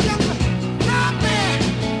saying I'm just a love man.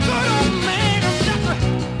 Good old man, I'm just a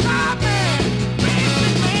love man.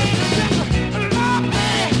 Baby man, I'm just a love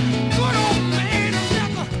man. Good old man, I'm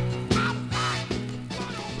just a love man.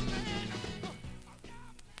 Good old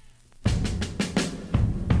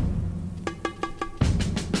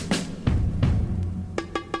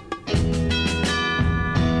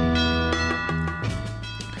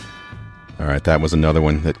All right, that was another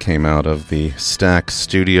one that came out of the Stax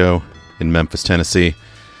studio in Memphis, Tennessee.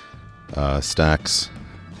 Stax,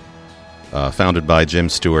 founded by Jim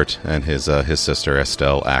Stewart and his sister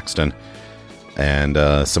Estelle Axton. And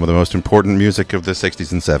some of the most important music of the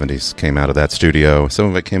 60s and 70s came out of that studio. Some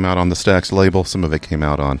of it came out on the Stax label, some of it came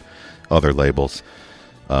out on other labels.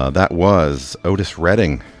 That was Otis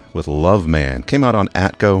Redding with Love Man. Came out on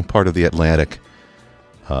Atco, part of the Atlantic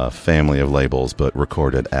family of labels, but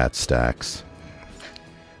recorded at Stax.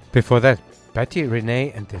 Before that, Betty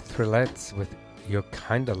Renee and the Thrillettes with Your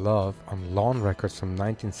Kinda Love on Lawn Records from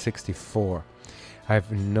 1964. I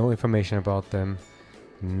have no information about them,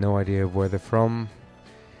 no idea where they're from,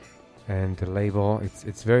 and the label,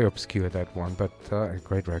 it's very obscure, that one, but a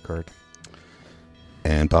great record.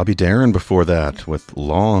 And Bobby Darin before that with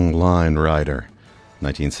Long Line Rider,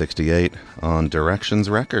 1968 on Directions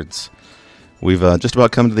Records. We've just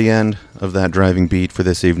about come to the end of that driving beat for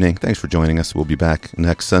this evening. Thanks for joining us. We'll be back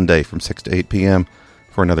next Sunday from 6 to 8 p.m.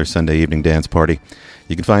 for another Sunday evening dance party.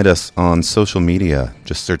 You can find us on social media.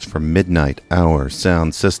 Just search for Midnight Hour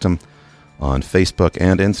Sound System on Facebook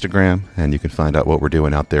and Instagram, and you can find out what we're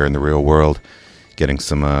doing out there in the real world, getting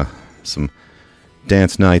some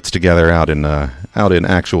dance nights together out in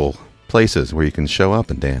actual places where you can show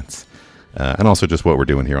up and dance, and also just what we're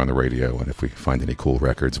doing here on the radio, and if we find any cool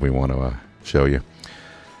records we want to show you.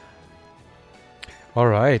 All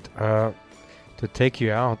right, to take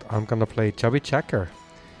you out, I'm gonna play Chubby Checker.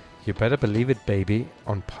 You Better Believe It, Baby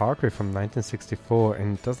on Parkway from 1964,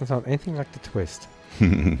 and it doesn't sound anything like the Twist.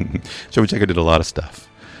 Chubby Checker did a lot of stuff.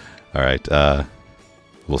 All right,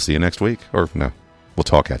 we'll see you next week, or no, we'll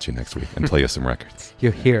talk at you next week and play you some records.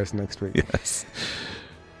 You'll hear us next week. Yes.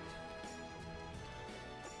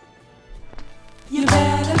 You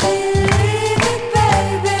better believe it,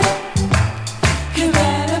 baby. You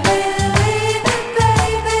better believe it,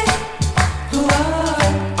 baby.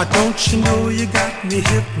 Whoa. Don't you know you got me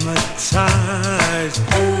hypnotized?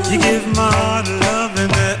 You give my heart love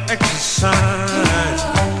and that exercise.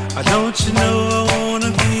 Don't you know I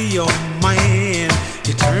wanna be your man?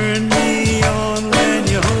 You turn me on when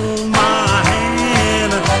you hold my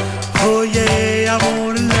hand. Oh yeah, I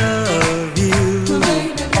wanna love you.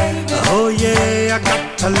 Oh yeah, I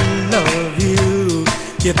got to love you.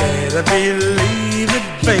 You better believe it,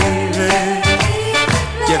 baby.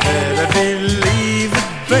 You better believe it,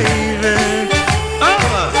 baby.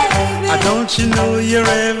 Don't you know you're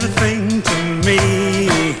everything to me?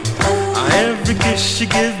 Every kiss you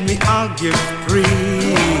give me, I'll give 3.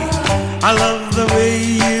 I love the way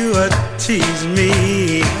you tease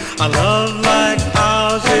me. A love like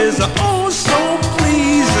ours is oh so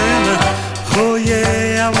pleasing. Oh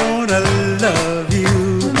yeah, I wanna love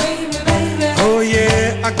you. Oh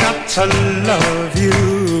yeah, I got to love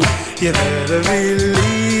you. You better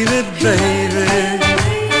believe it, baby.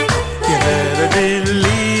 You better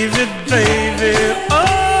believe it, baby. Oh,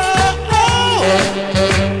 oh.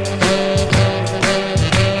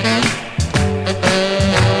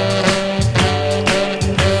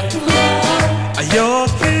 Your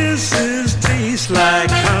kisses taste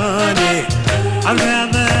like honey. I'd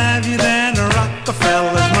rather have you than a Rockefeller.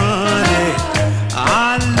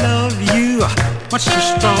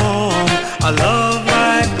 warm. A love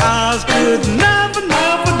like ours could never,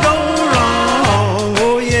 never go wrong.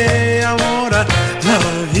 Oh yeah, I wanna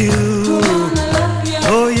love you.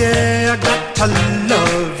 Oh yeah, I got to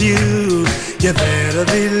love you. You better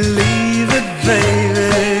believe it, baby.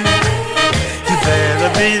 You better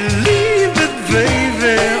believe